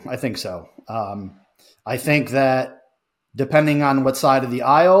do. I think so. I think that depending on what side of the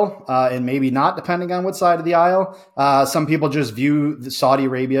aisle, and maybe not depending on what side of the aisle, some people just view Saudi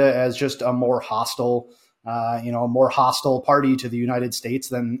Arabia as just a more hostile party to the United States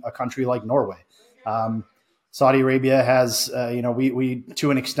than a country like Norway. Saudi Arabia has, we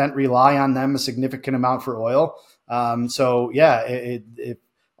to an extent rely on them a significant amount for oil. So yeah,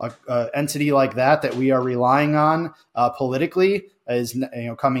 an entity like that we are relying on politically is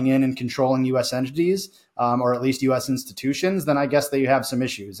coming in and controlling U.S. entities, or at least U.S. institutions, then I guess they have some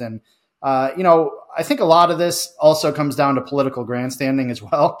issues. And I think a lot of this also comes down to political grandstanding as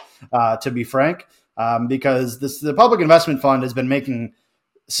well, to be frank, because the Public Investment Fund has been making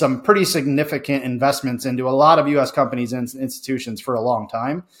some pretty significant investments into a lot of U.S. companies and institutions for a long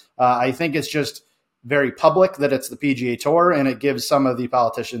time. I think it's just very public that it's the PGA Tour, and it gives some of the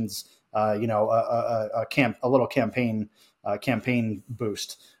politicians, a little campaign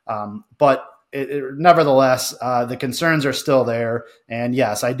boost. But nevertheless, the concerns are still there. And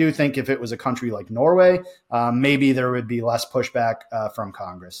yes, I do think if it was a country like Norway, maybe there would be less pushback from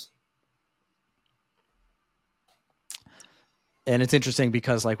Congress. And it's interesting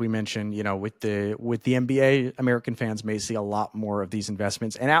because, like we mentioned, with the NBA, American fans may see a lot more of these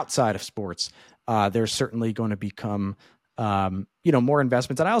investments. And outside of sports, there's certainly going to become, more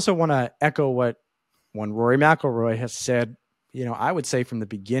investments. And I also want to echo what Rory McIlroy has said. I would say from the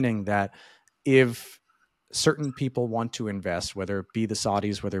beginning that if certain people want to invest, whether it be the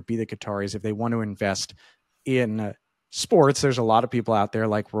Saudis, whether it be the Qataris, if they want to invest in sports, there's a lot of people out there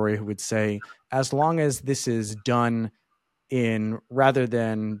like Rory who would say, as long as this is done rather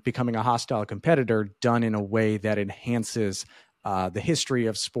than becoming a hostile competitor, done in a way that enhances the history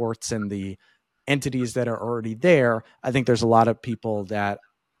of sports and the entities that are already there, I think there's a lot of people that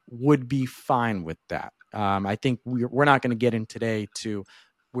would be fine with that. I think we're not going to get in today to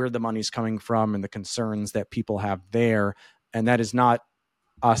where the money's coming from and the concerns that people have there. And that is not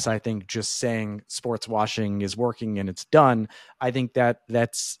us, I think, just saying sports washing is working and it's done. I think that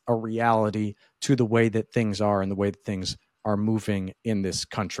that's a reality to the way that things are and the way that things are moving in this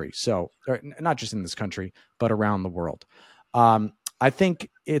country. So not just in this country, but around the world. I think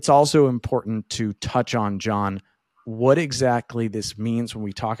it's also important to touch on, John, what exactly this means when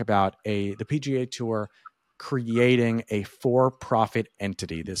we talk about the PGA Tour creating a for-profit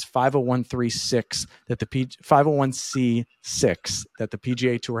entity, this 501c6 that the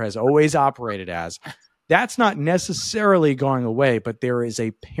PGA Tour has always operated as. That's not necessarily going away, but there is a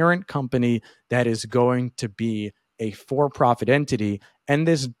parent company that is going to be a for-profit entity. And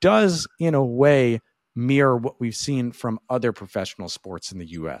this does, in a way, mirror what we've seen from other professional sports in the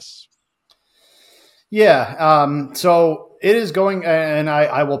U.S. Yeah. So it is going, and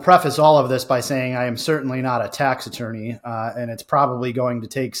I will preface all of this by saying I am certainly not a tax attorney, and it's probably going to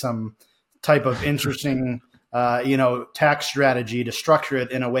take some type of interesting, tax strategy to structure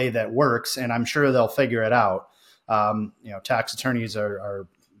it in a way that works. And I'm sure they'll figure it out. Tax attorneys are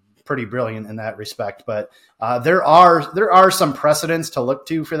pretty brilliant in that respect, but there are some precedents to look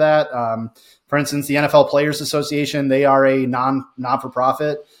to for that. For instance, the NFL Players Association, they are a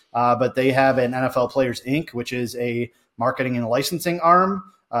non-for-profit, but they have an NFL Players Inc., which is a marketing and licensing arm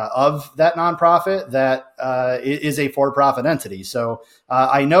of that nonprofit that is a for-profit entity. So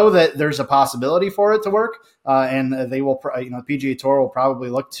I know that there's a possibility for it to work, and they will, the PGA Tour will probably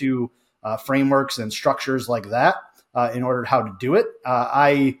look to frameworks and structures like that in order how to do it.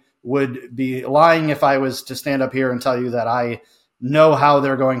 I would be lying if I was to stand up here and tell you that I know how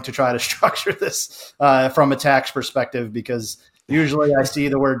they're going to try to structure this from a tax perspective, because usually I see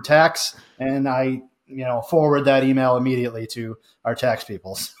the word tax and I, forward that email immediately to our tax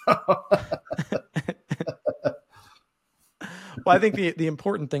people. Well, I think the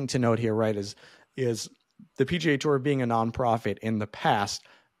important thing to note here, right, is the PGA Tour being a nonprofit in the past,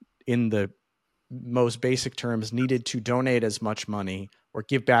 in the most basic terms, needed to donate as much money or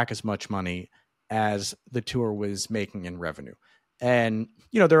give back as much money as the tour was making in revenue. And,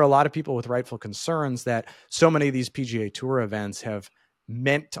 there are a lot of people with rightful concerns that so many of these PGA Tour events have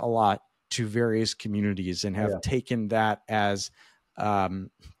meant a lot to various communities and have taken that as,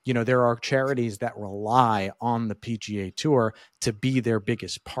 there are charities that rely on the PGA Tour to be their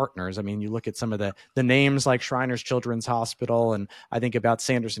biggest partners. I mean, you look at some of the names like Shriners Children's Hospital, and I think about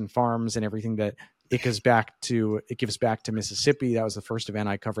Sanderson Farms and everything that it gives back to Mississippi. That was the first event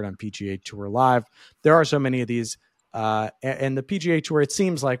I covered on PGA Tour Live. There are so many of these. And the PGA Tour, it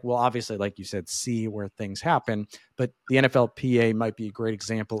seems like, will obviously, like you said, see where things happen, but the NFLPA might be a great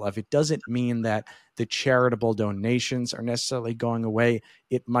example of it. Doesn't mean that the charitable donations are necessarily going away.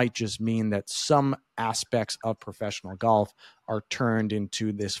 It might just mean that some aspects of professional golf are turned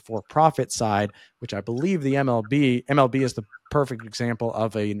into this for-profit side, which I believe the MLB is the perfect example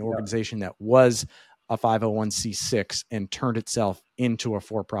of an organization that was a 501c6 and turned itself into a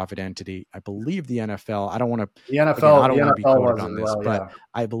for-profit entity. I believe the NFL, I don't want to be quoted on this, but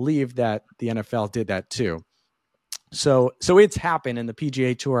I believe that the NFL did that too. So it's happened in the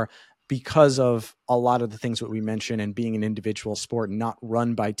PGA Tour because of a lot of the things that we mentioned and being an individual sport and not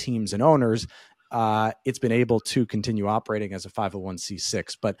run by teams and owners. It's been able to continue operating as a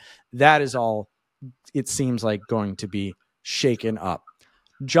 501c6, but that is all, it seems like, going to be shaken up.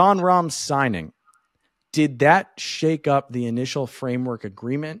 John Rahm signing, did that shake up the initial framework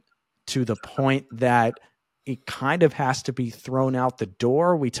agreement to the point that it kind of has to be thrown out the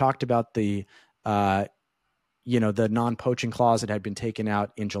door? We talked about the non-poaching clause that had been taken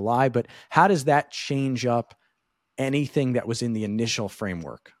out in July, but how does that change up anything that was in the initial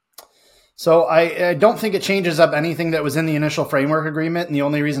framework? So I don't think it changes up anything that was in the initial framework agreement. And the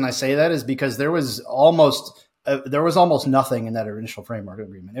only reason I say that is because there was almost nothing in that initial framework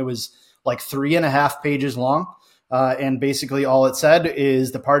agreement. It was like 3.5 pages long. And basically all it said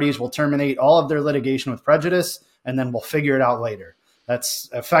is the parties will terminate all of their litigation with prejudice, and then we'll figure it out later. That's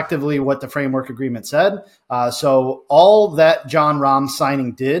effectively what the framework agreement said. So all that John Rahm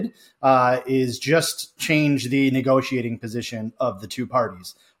signing did is just change the negotiating position of the two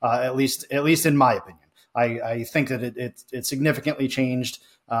parties, at least in my opinion. I think that it significantly changed,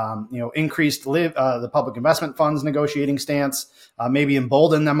 increased the public investment fund's negotiating stance, maybe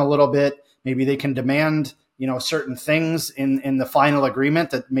embolden them a little bit. Maybe they can demand certain things in the final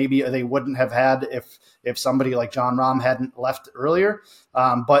agreement that maybe they wouldn't have had if somebody like John Rahm hadn't left earlier.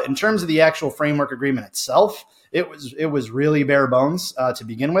 But in terms of the actual framework agreement itself, it was really bare bones to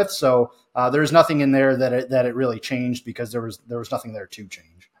begin with. So there's nothing in there that it really changed, because there was nothing there to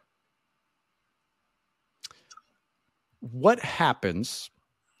change. What happens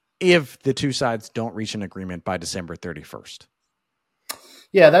if the two sides don't reach an agreement by December 31st?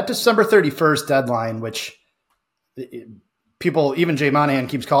 Yeah, that December 31st deadline, which people, even Jay Monahan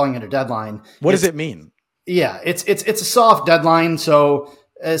keeps calling it a deadline. What does it mean? Yeah, it's a soft deadline. So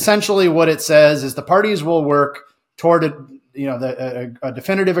essentially what it says is the parties will work toward a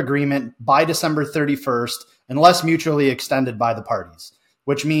definitive agreement by December 31st, unless mutually extended by the parties,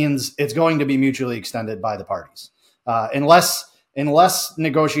 which means it's going to be mutually extended by the parties. Unless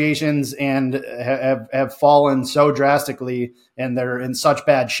negotiations have fallen so drastically and they're in such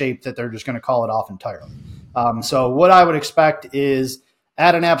bad shape that they're just going to call it off entirely. So what I would expect is,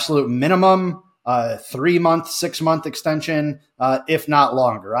 at an absolute minimum, 3-month, 6-month extension, if not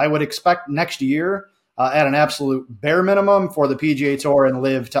longer. I would expect next year, at an absolute bare minimum, for the PGA Tour and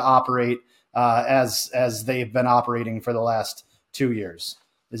LIV to operate as they've been operating for the last 2 years.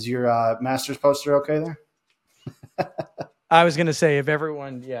 Is your Masters poster okay there? I was going to say, if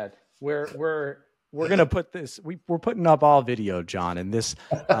everyone, we're going to put this, we're putting up all video, John, and this,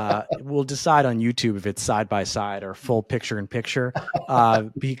 we'll decide on YouTube if it's side by side or full picture in picture,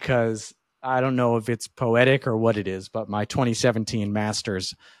 because I don't know if it's poetic or what it is, but my 2017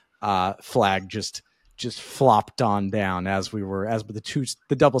 Masters flag just flopped on down as the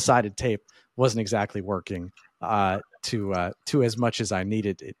double-sided tape wasn't exactly working to as much as I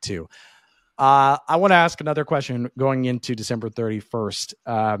needed it to. I want to ask another question going into December 31st.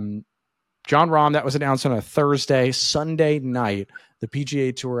 John Rahm, that was announced on a Thursday. Sunday night, the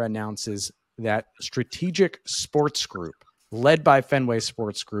PGA Tour announces that Strategic Sports Group, led by Fenway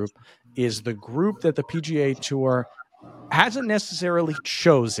Sports Group, is the group that the PGA Tour hasn't necessarily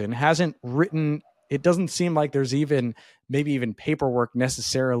chosen, hasn't written. It doesn't seem like there's even paperwork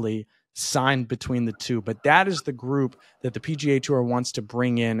necessarily signed between the two, but that is the group that the PGA Tour wants to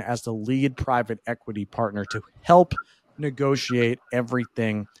bring in as the lead private equity partner to help negotiate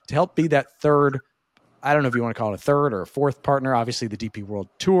everything, to help be that third, I don't know if you want to call it a third or a fourth partner. Obviously the DP World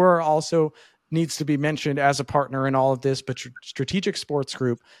Tour also needs to be mentioned as a partner in all of this, but Strategic Sports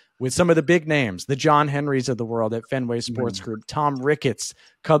Group, with some of the big names, the John Henrys of the world at Fenway Sports Group, Tom Ricketts,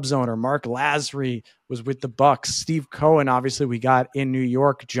 Cubs owner, Mark Lasry was with the Bucks, Steve Cohen, obviously we got in New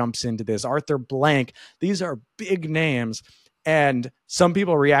York, jumps into this, Arthur Blank. These are big names. And some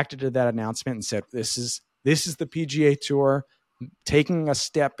people reacted to that announcement and said, this is the PGA Tour taking a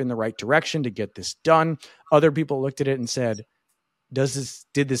step in the right direction to get this done. Other people looked at it and said,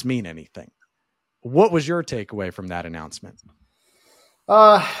 did this mean anything? What was your takeaway from that announcement?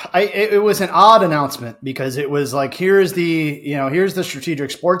 It was an odd announcement, because it was like, here's the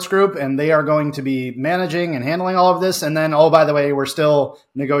Strategic Sports Group, and they are going to be managing and handling all of this. And then, oh, by the way, we're still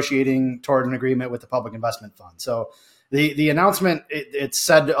negotiating toward an agreement with the Public Investment Fund. So the announcement, it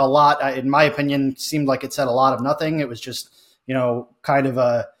said a lot, in my opinion, seemed like it said a lot of nothing. It was just, kind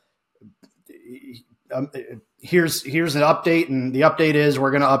of here's an update, and the update is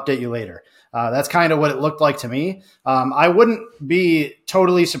we're going to update you later. That's kind of what it looked like to me. I wouldn't be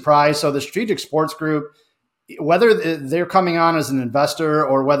totally surprised. So the Strategic Sports Group, whether they're coming on as an investor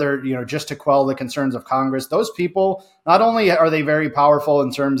or whether, just to quell the concerns of Congress, those people, not only are they very powerful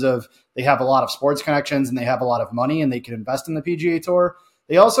in terms of they have a lot of sports connections and they have a lot of money and they can invest in the PGA Tour,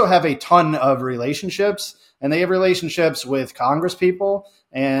 they also have a ton of relationships, and they have relationships with Congress people,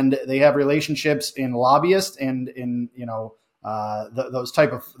 and they have relationships in lobbyists and in, those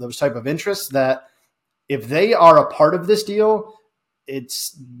type of interests, that if they are a part of this deal,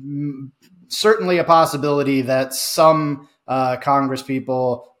 it's certainly a possibility that some Congress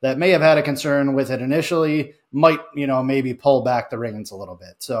people that may have had a concern with it initially might, maybe pull back the reins a little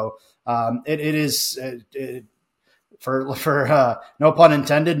bit. So it is for no pun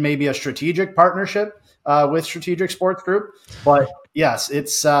intended, maybe a strategic partnership with Strategic Sports Group. But yes,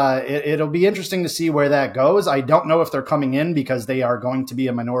 it'll be interesting to see where that goes. I don't know if they're coming in because they are going to be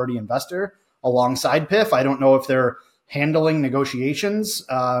a minority investor alongside PIF. I don't know if they're handling negotiations,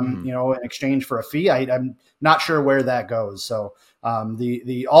 in exchange for a fee. I'm not sure where that goes. So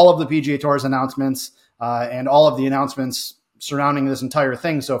the all of the PGA Tour's announcements and all of the announcements surrounding this entire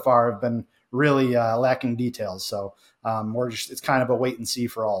thing so far have been really lacking details. So it's kind of a wait and see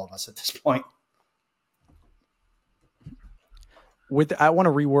for all of us at this point. I want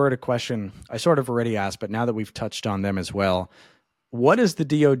to reword a question I sort of already asked, but now that we've touched on them as well, what does the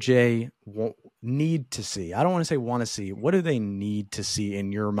DOJ need to see? I don't want to say want to see. What do they need to see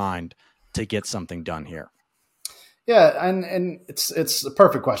in your mind to get something done here? Yeah, and it's a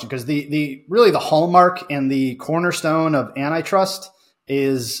perfect question because the really the hallmark and the cornerstone of antitrust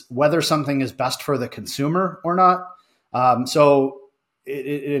is whether something is best for the consumer or not.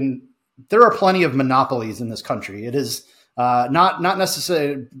 There are plenty of monopolies in this country. It is not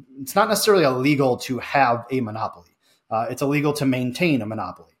necessarily. It's not necessarily illegal to have a monopoly. It's illegal to maintain a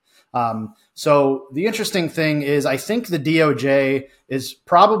monopoly. So the interesting thing is, I think the DOJ is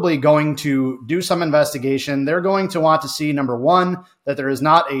probably going to do some investigation. They're going to want to see, number one, that there is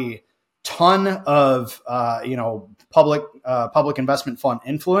not a ton of public investment fund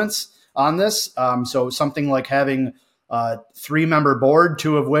influence on this. So something like having a 3-member board,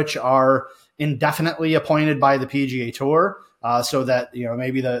 2 of which are indefinitely appointed by the PGA Tour, so that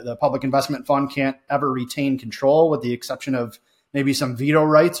maybe the public investment fund can't ever retain control, with the exception of maybe some veto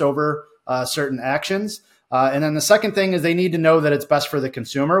rights over certain actions. And then the second thing is they need to know that it's best for the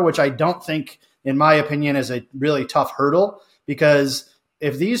consumer, which I don't think, in my opinion, is a really tough hurdle, because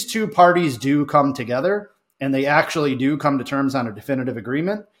if these two parties do come together and they actually do come to terms on a definitive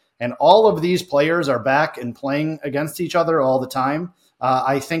agreement, and all of these players are back and playing against each other all the time,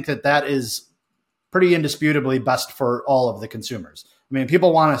 I think that is pretty indisputably best for all of the consumers. I mean,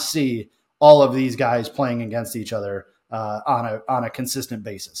 people want to see all of these guys playing against each other on a consistent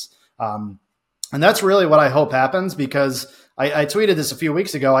basis. And that's really what I hope happens, because I tweeted this a few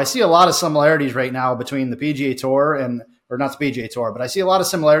weeks ago. I see a lot of similarities right now between the PGA Tour or not the PGA Tour, but I see a lot of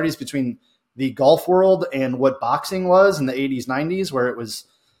similarities between the golf world and what boxing was in the 80s, 90s, where it was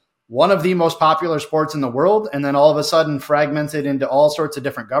one of the most popular sports in the world, and then all of a sudden fragmented into all sorts of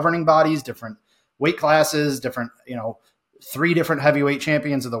different governing bodies, different weight classes, different, 3 different heavyweight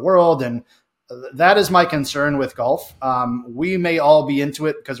champions of the world. And that is my concern with golf. We may all be into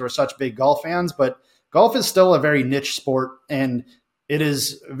it because we're such big golf fans, but golf is still a very niche sport, and it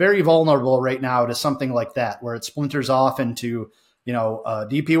is very vulnerable right now to something like that, where it splinters off into, a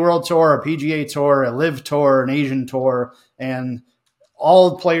DP World Tour, a PGA Tour, a LIV Tour, an Asian Tour, and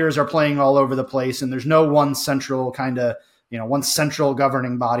all players are playing all over the place, and there's no one central one central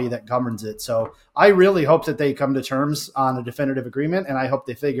governing body that governs it. So I really hope that they come to terms on a definitive agreement, and I hope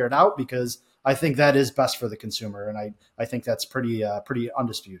they figure it out, because I think that is best for the consumer, and I think that's pretty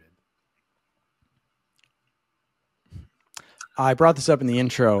undisputed. I brought this up in the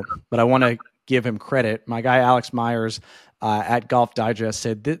intro, but I want to give him credit. My guy Alex Myers at Golf Digest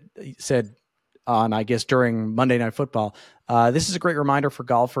said on, I guess, during Monday Night Football, this is a great reminder for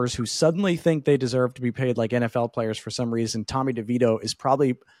golfers who suddenly think they deserve to be paid like NFL players for some reason. Tommy DeVito is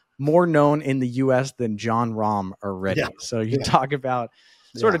probably more known in the U.S. than John Rahm already. Yeah. So you talk about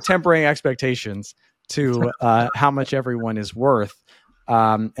sort of tempering expectations to how much everyone is worth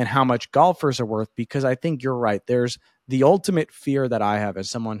and how much golfers are worth, because I think you're right. There's the ultimate fear that I have as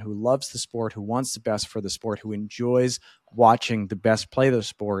someone who loves the sport, who wants the best for the sport, who enjoys watching the best play the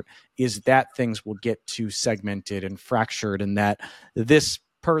sport, is that things will get too segmented and fractured, and that this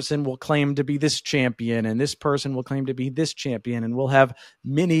person will claim to be this champion and this person will claim to be this champion, and we'll have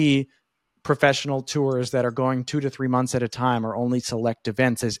many professional tours that are going 2 to 3 months at a time, or only select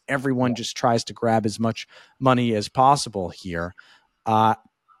events, as everyone just tries to grab as much money as possible here.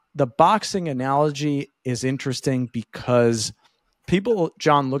 The boxing analogy is interesting because people,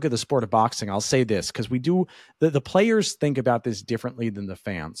 John, look at the sport of boxing. I'll say this because the players think about this differently than the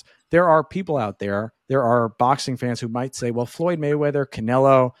fans. There are people out there are boxing fans who might say, well, Floyd Mayweather,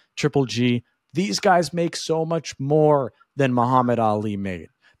 Canelo, Triple G, these guys make so much more than Muhammad Ali made.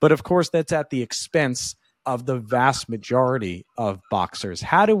 But of course, that's at the expense of the vast majority of boxers.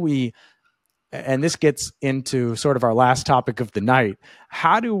 How do we, and this gets into sort of our last topic of the night,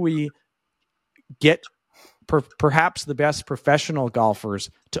 how do we get perhaps the best professional golfers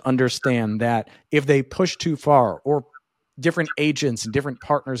to understand that if they push too far, or different agents and different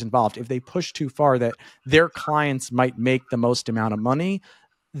partners involved, if they push too far, that their clients might make the most amount of money,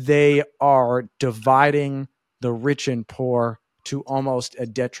 they are dividing the rich and poor to almost a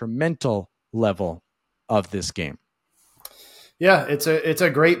detrimental level of this game? Yeah, it's a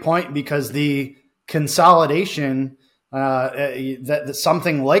great point, because the consolidation that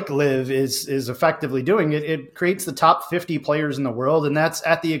something like LIV is effectively doing, it creates the top 50 players in the world, and that's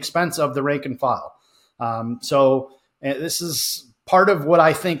at the expense of the rank and file. So this is part of what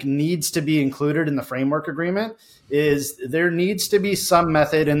I think needs to be included in the framework agreement. Is there needs to be some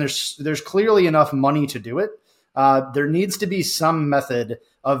method, and there's clearly enough money to do it. There needs to be some method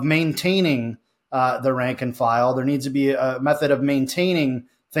of maintaining the rank and file. There needs to be a method of maintaining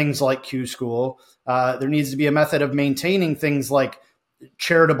things like Q School. There needs to be a method of maintaining things like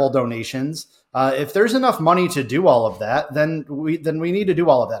charitable donations. If there's enough money to do all of that, then we need to do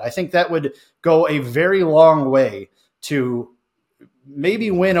all of that. I think that would go a very long way to maybe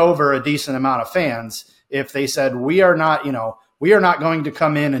win over a decent amount of fans if they said, we are not going to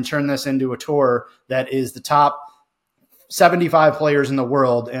come in and turn this into a tour that is the top 75 players in the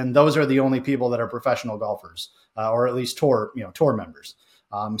world, and those are the only people that are professional golfers, or at least tour members.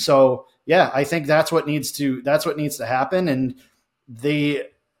 So yeah, I think that's what needs to happen. And there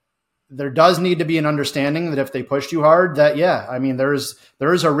does need to be an understanding that if they push too hard, that there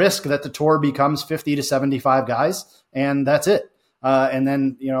is a risk that the tour becomes 50 to 75 guys, and that's it. And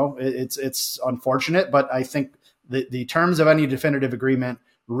then it's unfortunate, but I think the terms of any definitive agreement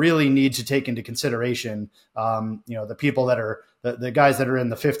really need to take into consideration, the people that are the guys that are in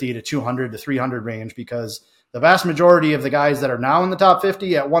the 50 to 200 to 300 range, because the vast majority of the guys that are now in the top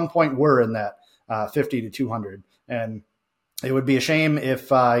 50 at one point were in that 50 to 200. And it would be a shame if,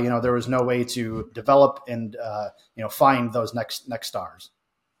 there was no way to develop and, find those next stars.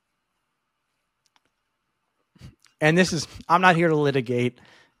 And I'm not here to litigate,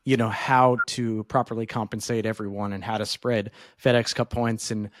 how to properly compensate everyone and how to spread FedEx Cup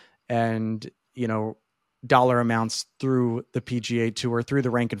points and dollar amounts through the PGA Tour, through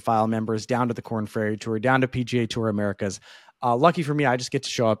the rank and file members, down to the Korn Ferry Tour, down to PGA Tour Americas. Lucky for me, I just get to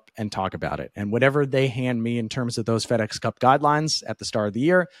show up and talk about it. And whatever they hand me in terms of those FedEx Cup guidelines at the start of the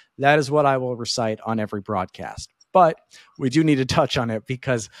year, that is what I will recite on every broadcast. But we do need to touch on it,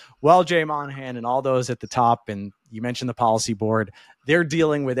 because Jay Monahan and all those at the top, and you mentioned the policy board, they're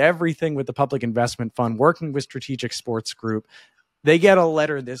dealing with everything with the Public Investment Fund, working with Strategic Sports Group. They get a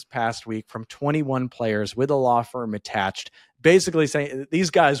letter this past week from 21 players with a law firm attached, basically saying these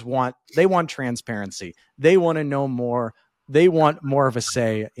guys want transparency. They want to know more. They want more of a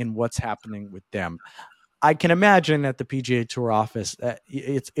say in what's happening with them. I can imagine at the PGA Tour office,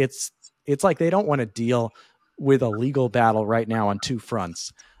 it's like they don't want to deal with a legal battle right now on two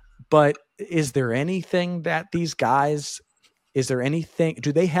fronts. But is there anything that these guys,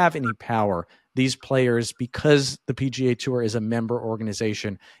 do they have any power, these players, because the PGA Tour is a member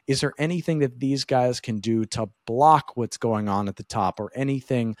organization? Is there anything that these guys can do to block what's going on at the top, or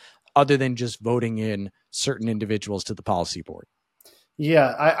anything other than just voting in certain individuals to the policy board?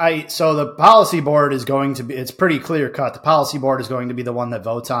 Yeah, so the policy board is going to be, it's pretty clear cut. The policy board is going to be the one that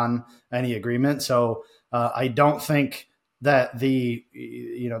votes on any agreement. So I don't think that the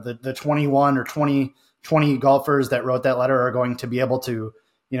 21 or 20 golfers that wrote that letter are going to be able to,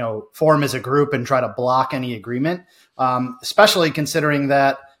 form as a group and try to block any agreement, especially considering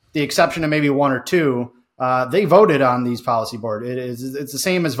that the exception of maybe one or two, they voted on these policy board. It's the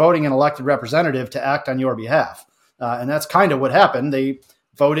same as voting an elected representative to act on your behalf. And that's kind of what happened. They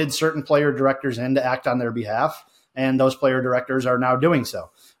voted certain player directors in to act on their behalf, and those player directors are now doing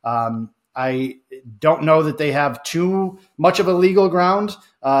so. I don't know that they have too much of a legal ground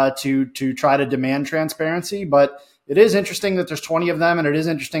to try to demand transparency, but it is interesting that there's 20 of them, and it is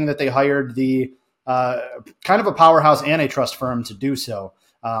interesting that they hired the kind of a powerhouse antitrust firm to do so.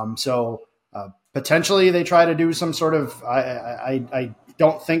 Potentially they try to do some sort of, I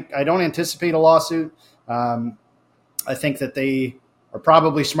don't anticipate a lawsuit. I think that they are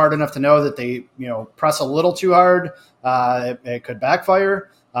probably smart enough to know that they, press a little too hard, it could backfire.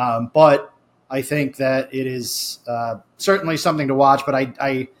 But I think that it is certainly something to watch. But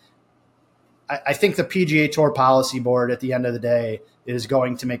I think the PGA Tour policy board at the end of the day is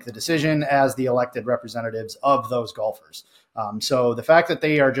going to make the decision as the elected representatives of those golfers. So the fact that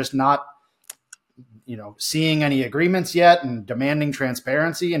they are just not, seeing any agreements yet and demanding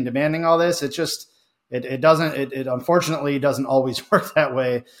transparency and demanding all this, it unfortunately doesn't always work that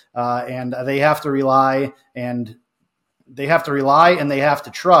way. And they have to rely and they have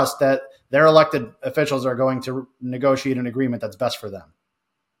to trust that their elected officials are going to negotiate an agreement that's best for them.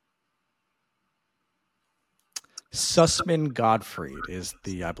 Sussman Gottfried is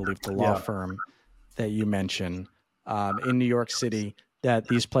I believe the law firm that you mentioned in New York City. that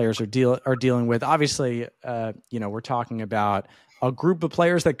these players are dealing with. Obviously, we're talking about a group of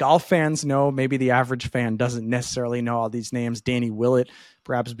players that golf fans know. Maybe the average fan doesn't necessarily know all these names. Danny Willett,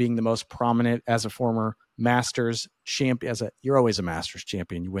 perhaps being the most prominent as a former Masters champion. You're always a Masters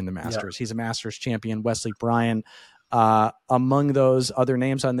champion. You win the Masters. Yeah. He's a Masters champion. Wesley Bryan, among those other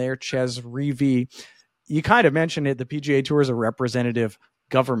names on there, Ches Reavie. You kind of mentioned it. The PGA Tour is a representative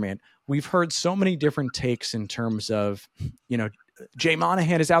government. We've heard so many different takes in terms of, Jay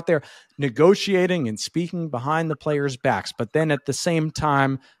Monahan is out there negotiating and speaking behind the players' backs. But then at the same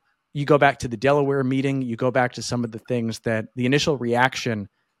time, you go back to the Delaware meeting, you go back to some of the things that the initial reaction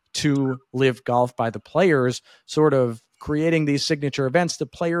to LIV Golf by the players, sort of creating these signature events. The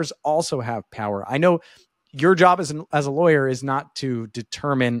players also have power. I know your job as a lawyer is not to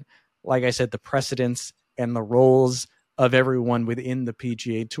determine, like I said, the precedents and the roles of everyone within the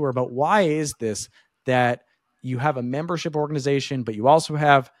PGA Tour. But why is this that you have a membership organization, but you also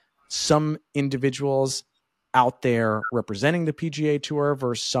have some individuals out there representing the PGA Tour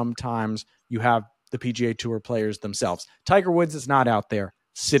versus sometimes you have the PGA Tour players themselves? Tiger Woods is not out there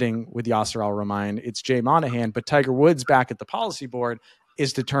sitting with Yasser Al-Rumayyan. It's Jay Monahan, but Tiger Woods back at the policy board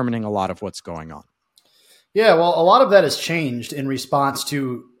is determining a lot of what's going on. Yeah, well, a lot of that has changed in response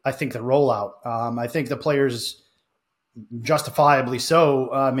to, I think, the rollout. I think the players, justifiably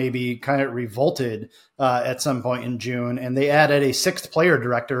so, maybe kind of revolted at some point in June, and they added a sixth player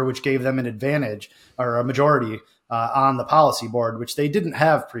director, which gave them an advantage or a majority on the policy board, which they didn't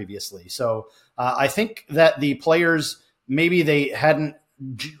have previously. So I think that the players, maybe they hadn't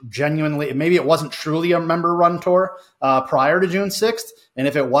genuinely, maybe it wasn't truly a member run tour prior to June 6th. And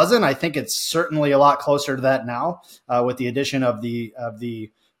if it wasn't, I think it's certainly a lot closer to that now with the addition of the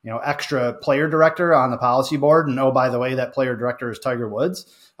extra player director on the policy board. And oh, by the way, that player director is Tiger Woods.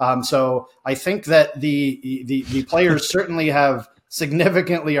 So I think that the players certainly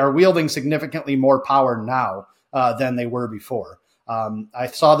are wielding significantly more power now than they were before. I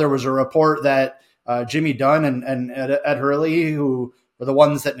saw there was a report that Jimmy Dunn and Ed Hurley, who were the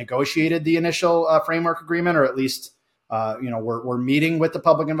ones that negotiated the initial framework agreement, or at least we're meeting with the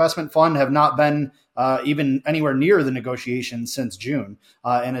Public Investment Fund, have not been even anywhere near the negotiations since June,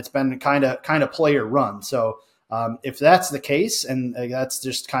 and it's been kind of player run. So if that's the case, and that's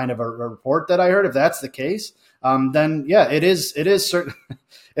just kind of a report that I heard, if that's the case, then yeah, it is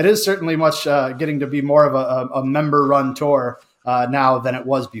certainly much getting to be more of a member run tour now than it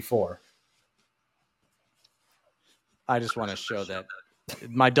was before. I just want to show that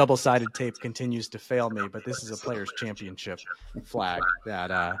my double-sided tape continues to fail me, but this is a Players' Championship flag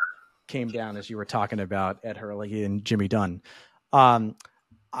that came down as you were talking about Ed Hurley and Jimmy Dunn.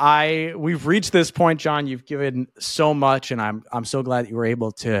 We've reached this point, John. You've given so much, and I'm so glad that you were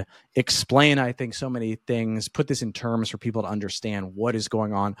able to explain, I think, so many things, put this in terms for people to understand what is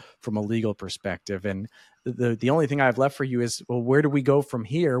going on from a legal perspective. And the only thing I have left for you is, well, where do we go from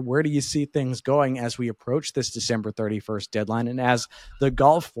here? Where do you see things going as we approach this December 31st deadline? And as the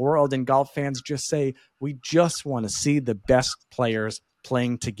golf world and golf fans just say, we just want to see the best players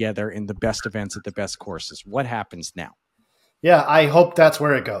playing together in the best events at the best courses. What happens now? Yeah, I hope that's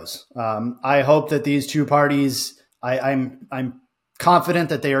where it goes. I hope that these two parties, I'm confident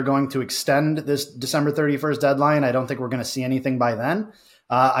that they are going to extend this December 31st deadline. I don't think we're going to see anything by then.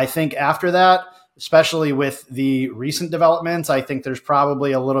 I think after that, especially with the recent developments, I think there's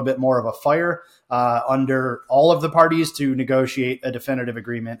probably a little bit more of a fire under all of the parties to negotiate a definitive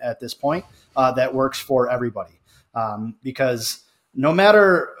agreement at this point that works for everybody. Because no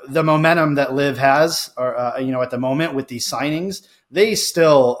matter the momentum that LIV has, or at the moment with these signings, they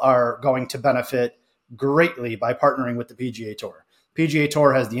still are going to benefit greatly by partnering with the PGA Tour. PGA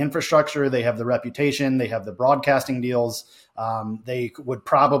Tour has the infrastructure, they have the reputation, they have the broadcasting deals. They would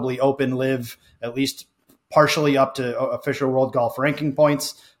probably open LIV at least partially up to official World Golf Ranking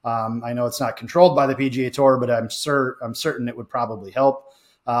points. I know it's not controlled by the PGA Tour, but I'm certain it would probably help.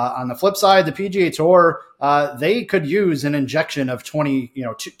 On the flip side, the PGA Tour, they could use an injection of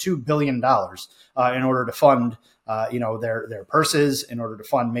 $2 billion in order to fund, their purses, in order to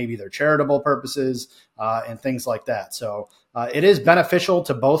fund maybe their charitable purposes and things like that. So it is beneficial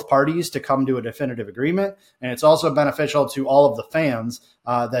to both parties to come to a definitive agreement. And it's also beneficial to all of the fans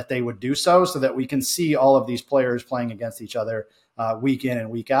that they would do so that we can see all of these players playing against each other week in and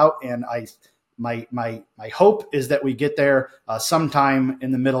week out. And my hope is that we get there sometime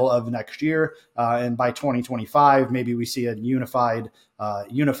in the middle of next year, and by 2025, maybe we see a unified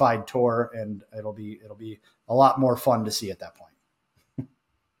tour, and it'll be a lot more fun to see at that point.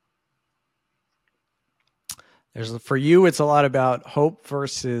 For you, it's a lot about hope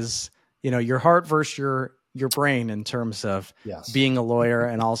versus your heart versus your your brain in terms of Yes. being a lawyer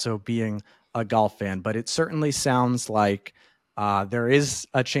and also being a golf fan, but it certainly sounds like there is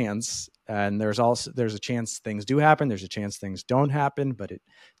a chance, and there's a chance things do happen. There's a chance things don't happen, but it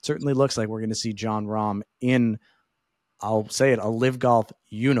certainly looks like we're going to see John Rahm in, I'll say it, a LIV Golf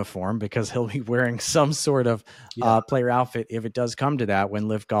uniform, because he'll be wearing some sort of player outfit if it does come to that when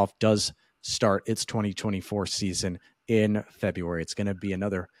LIV Golf does start its 2024 season in February. It's going to be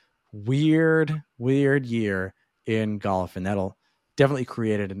another weird year in golf, and that'll definitely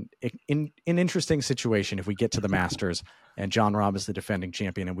create an interesting situation if we get to the Masters and John Rahm is the defending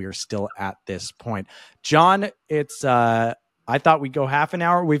champion and we are still at this point. John, it's I thought we'd go half an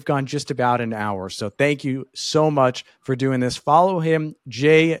hour. We've gone just about an hour. So thank you so much for doing this. Follow him,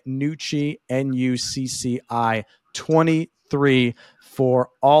 J Nucci, Nucci 23, for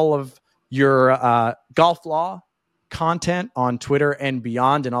all of your golf law content on Twitter and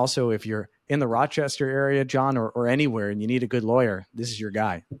beyond. And also, if you're in the Rochester area, John, or anywhere, and you need a good lawyer, this is your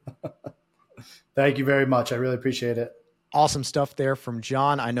guy. Thank you very much. I really appreciate it. Awesome stuff there from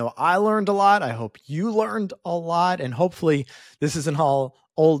John. I know I learned a lot. I hope you learned a lot. And hopefully this isn't all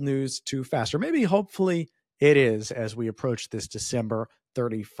old news too fast. Or maybe hopefully it is, as we approach this December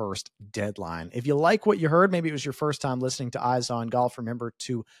 31st deadline. If you like what you heard, maybe it was your first time listening to Eyes on Golf, remember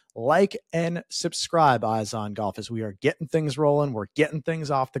to like and subscribe Eyes on Golf, as we are getting things rolling. We're getting things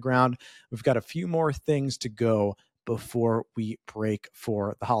off the ground. We've got a few more things to go before we break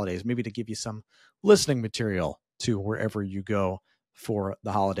for the holidays, maybe to give you some listening material to wherever you go for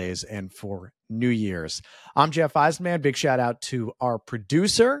the holidays and for New Year's. I'm Jeff Eisenman. Big shout out to our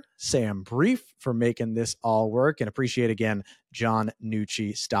producer, Sam Brief, for making this all work, and appreciate again John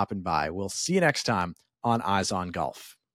Nucci stopping by. We'll see you next time on Eyes on Golf.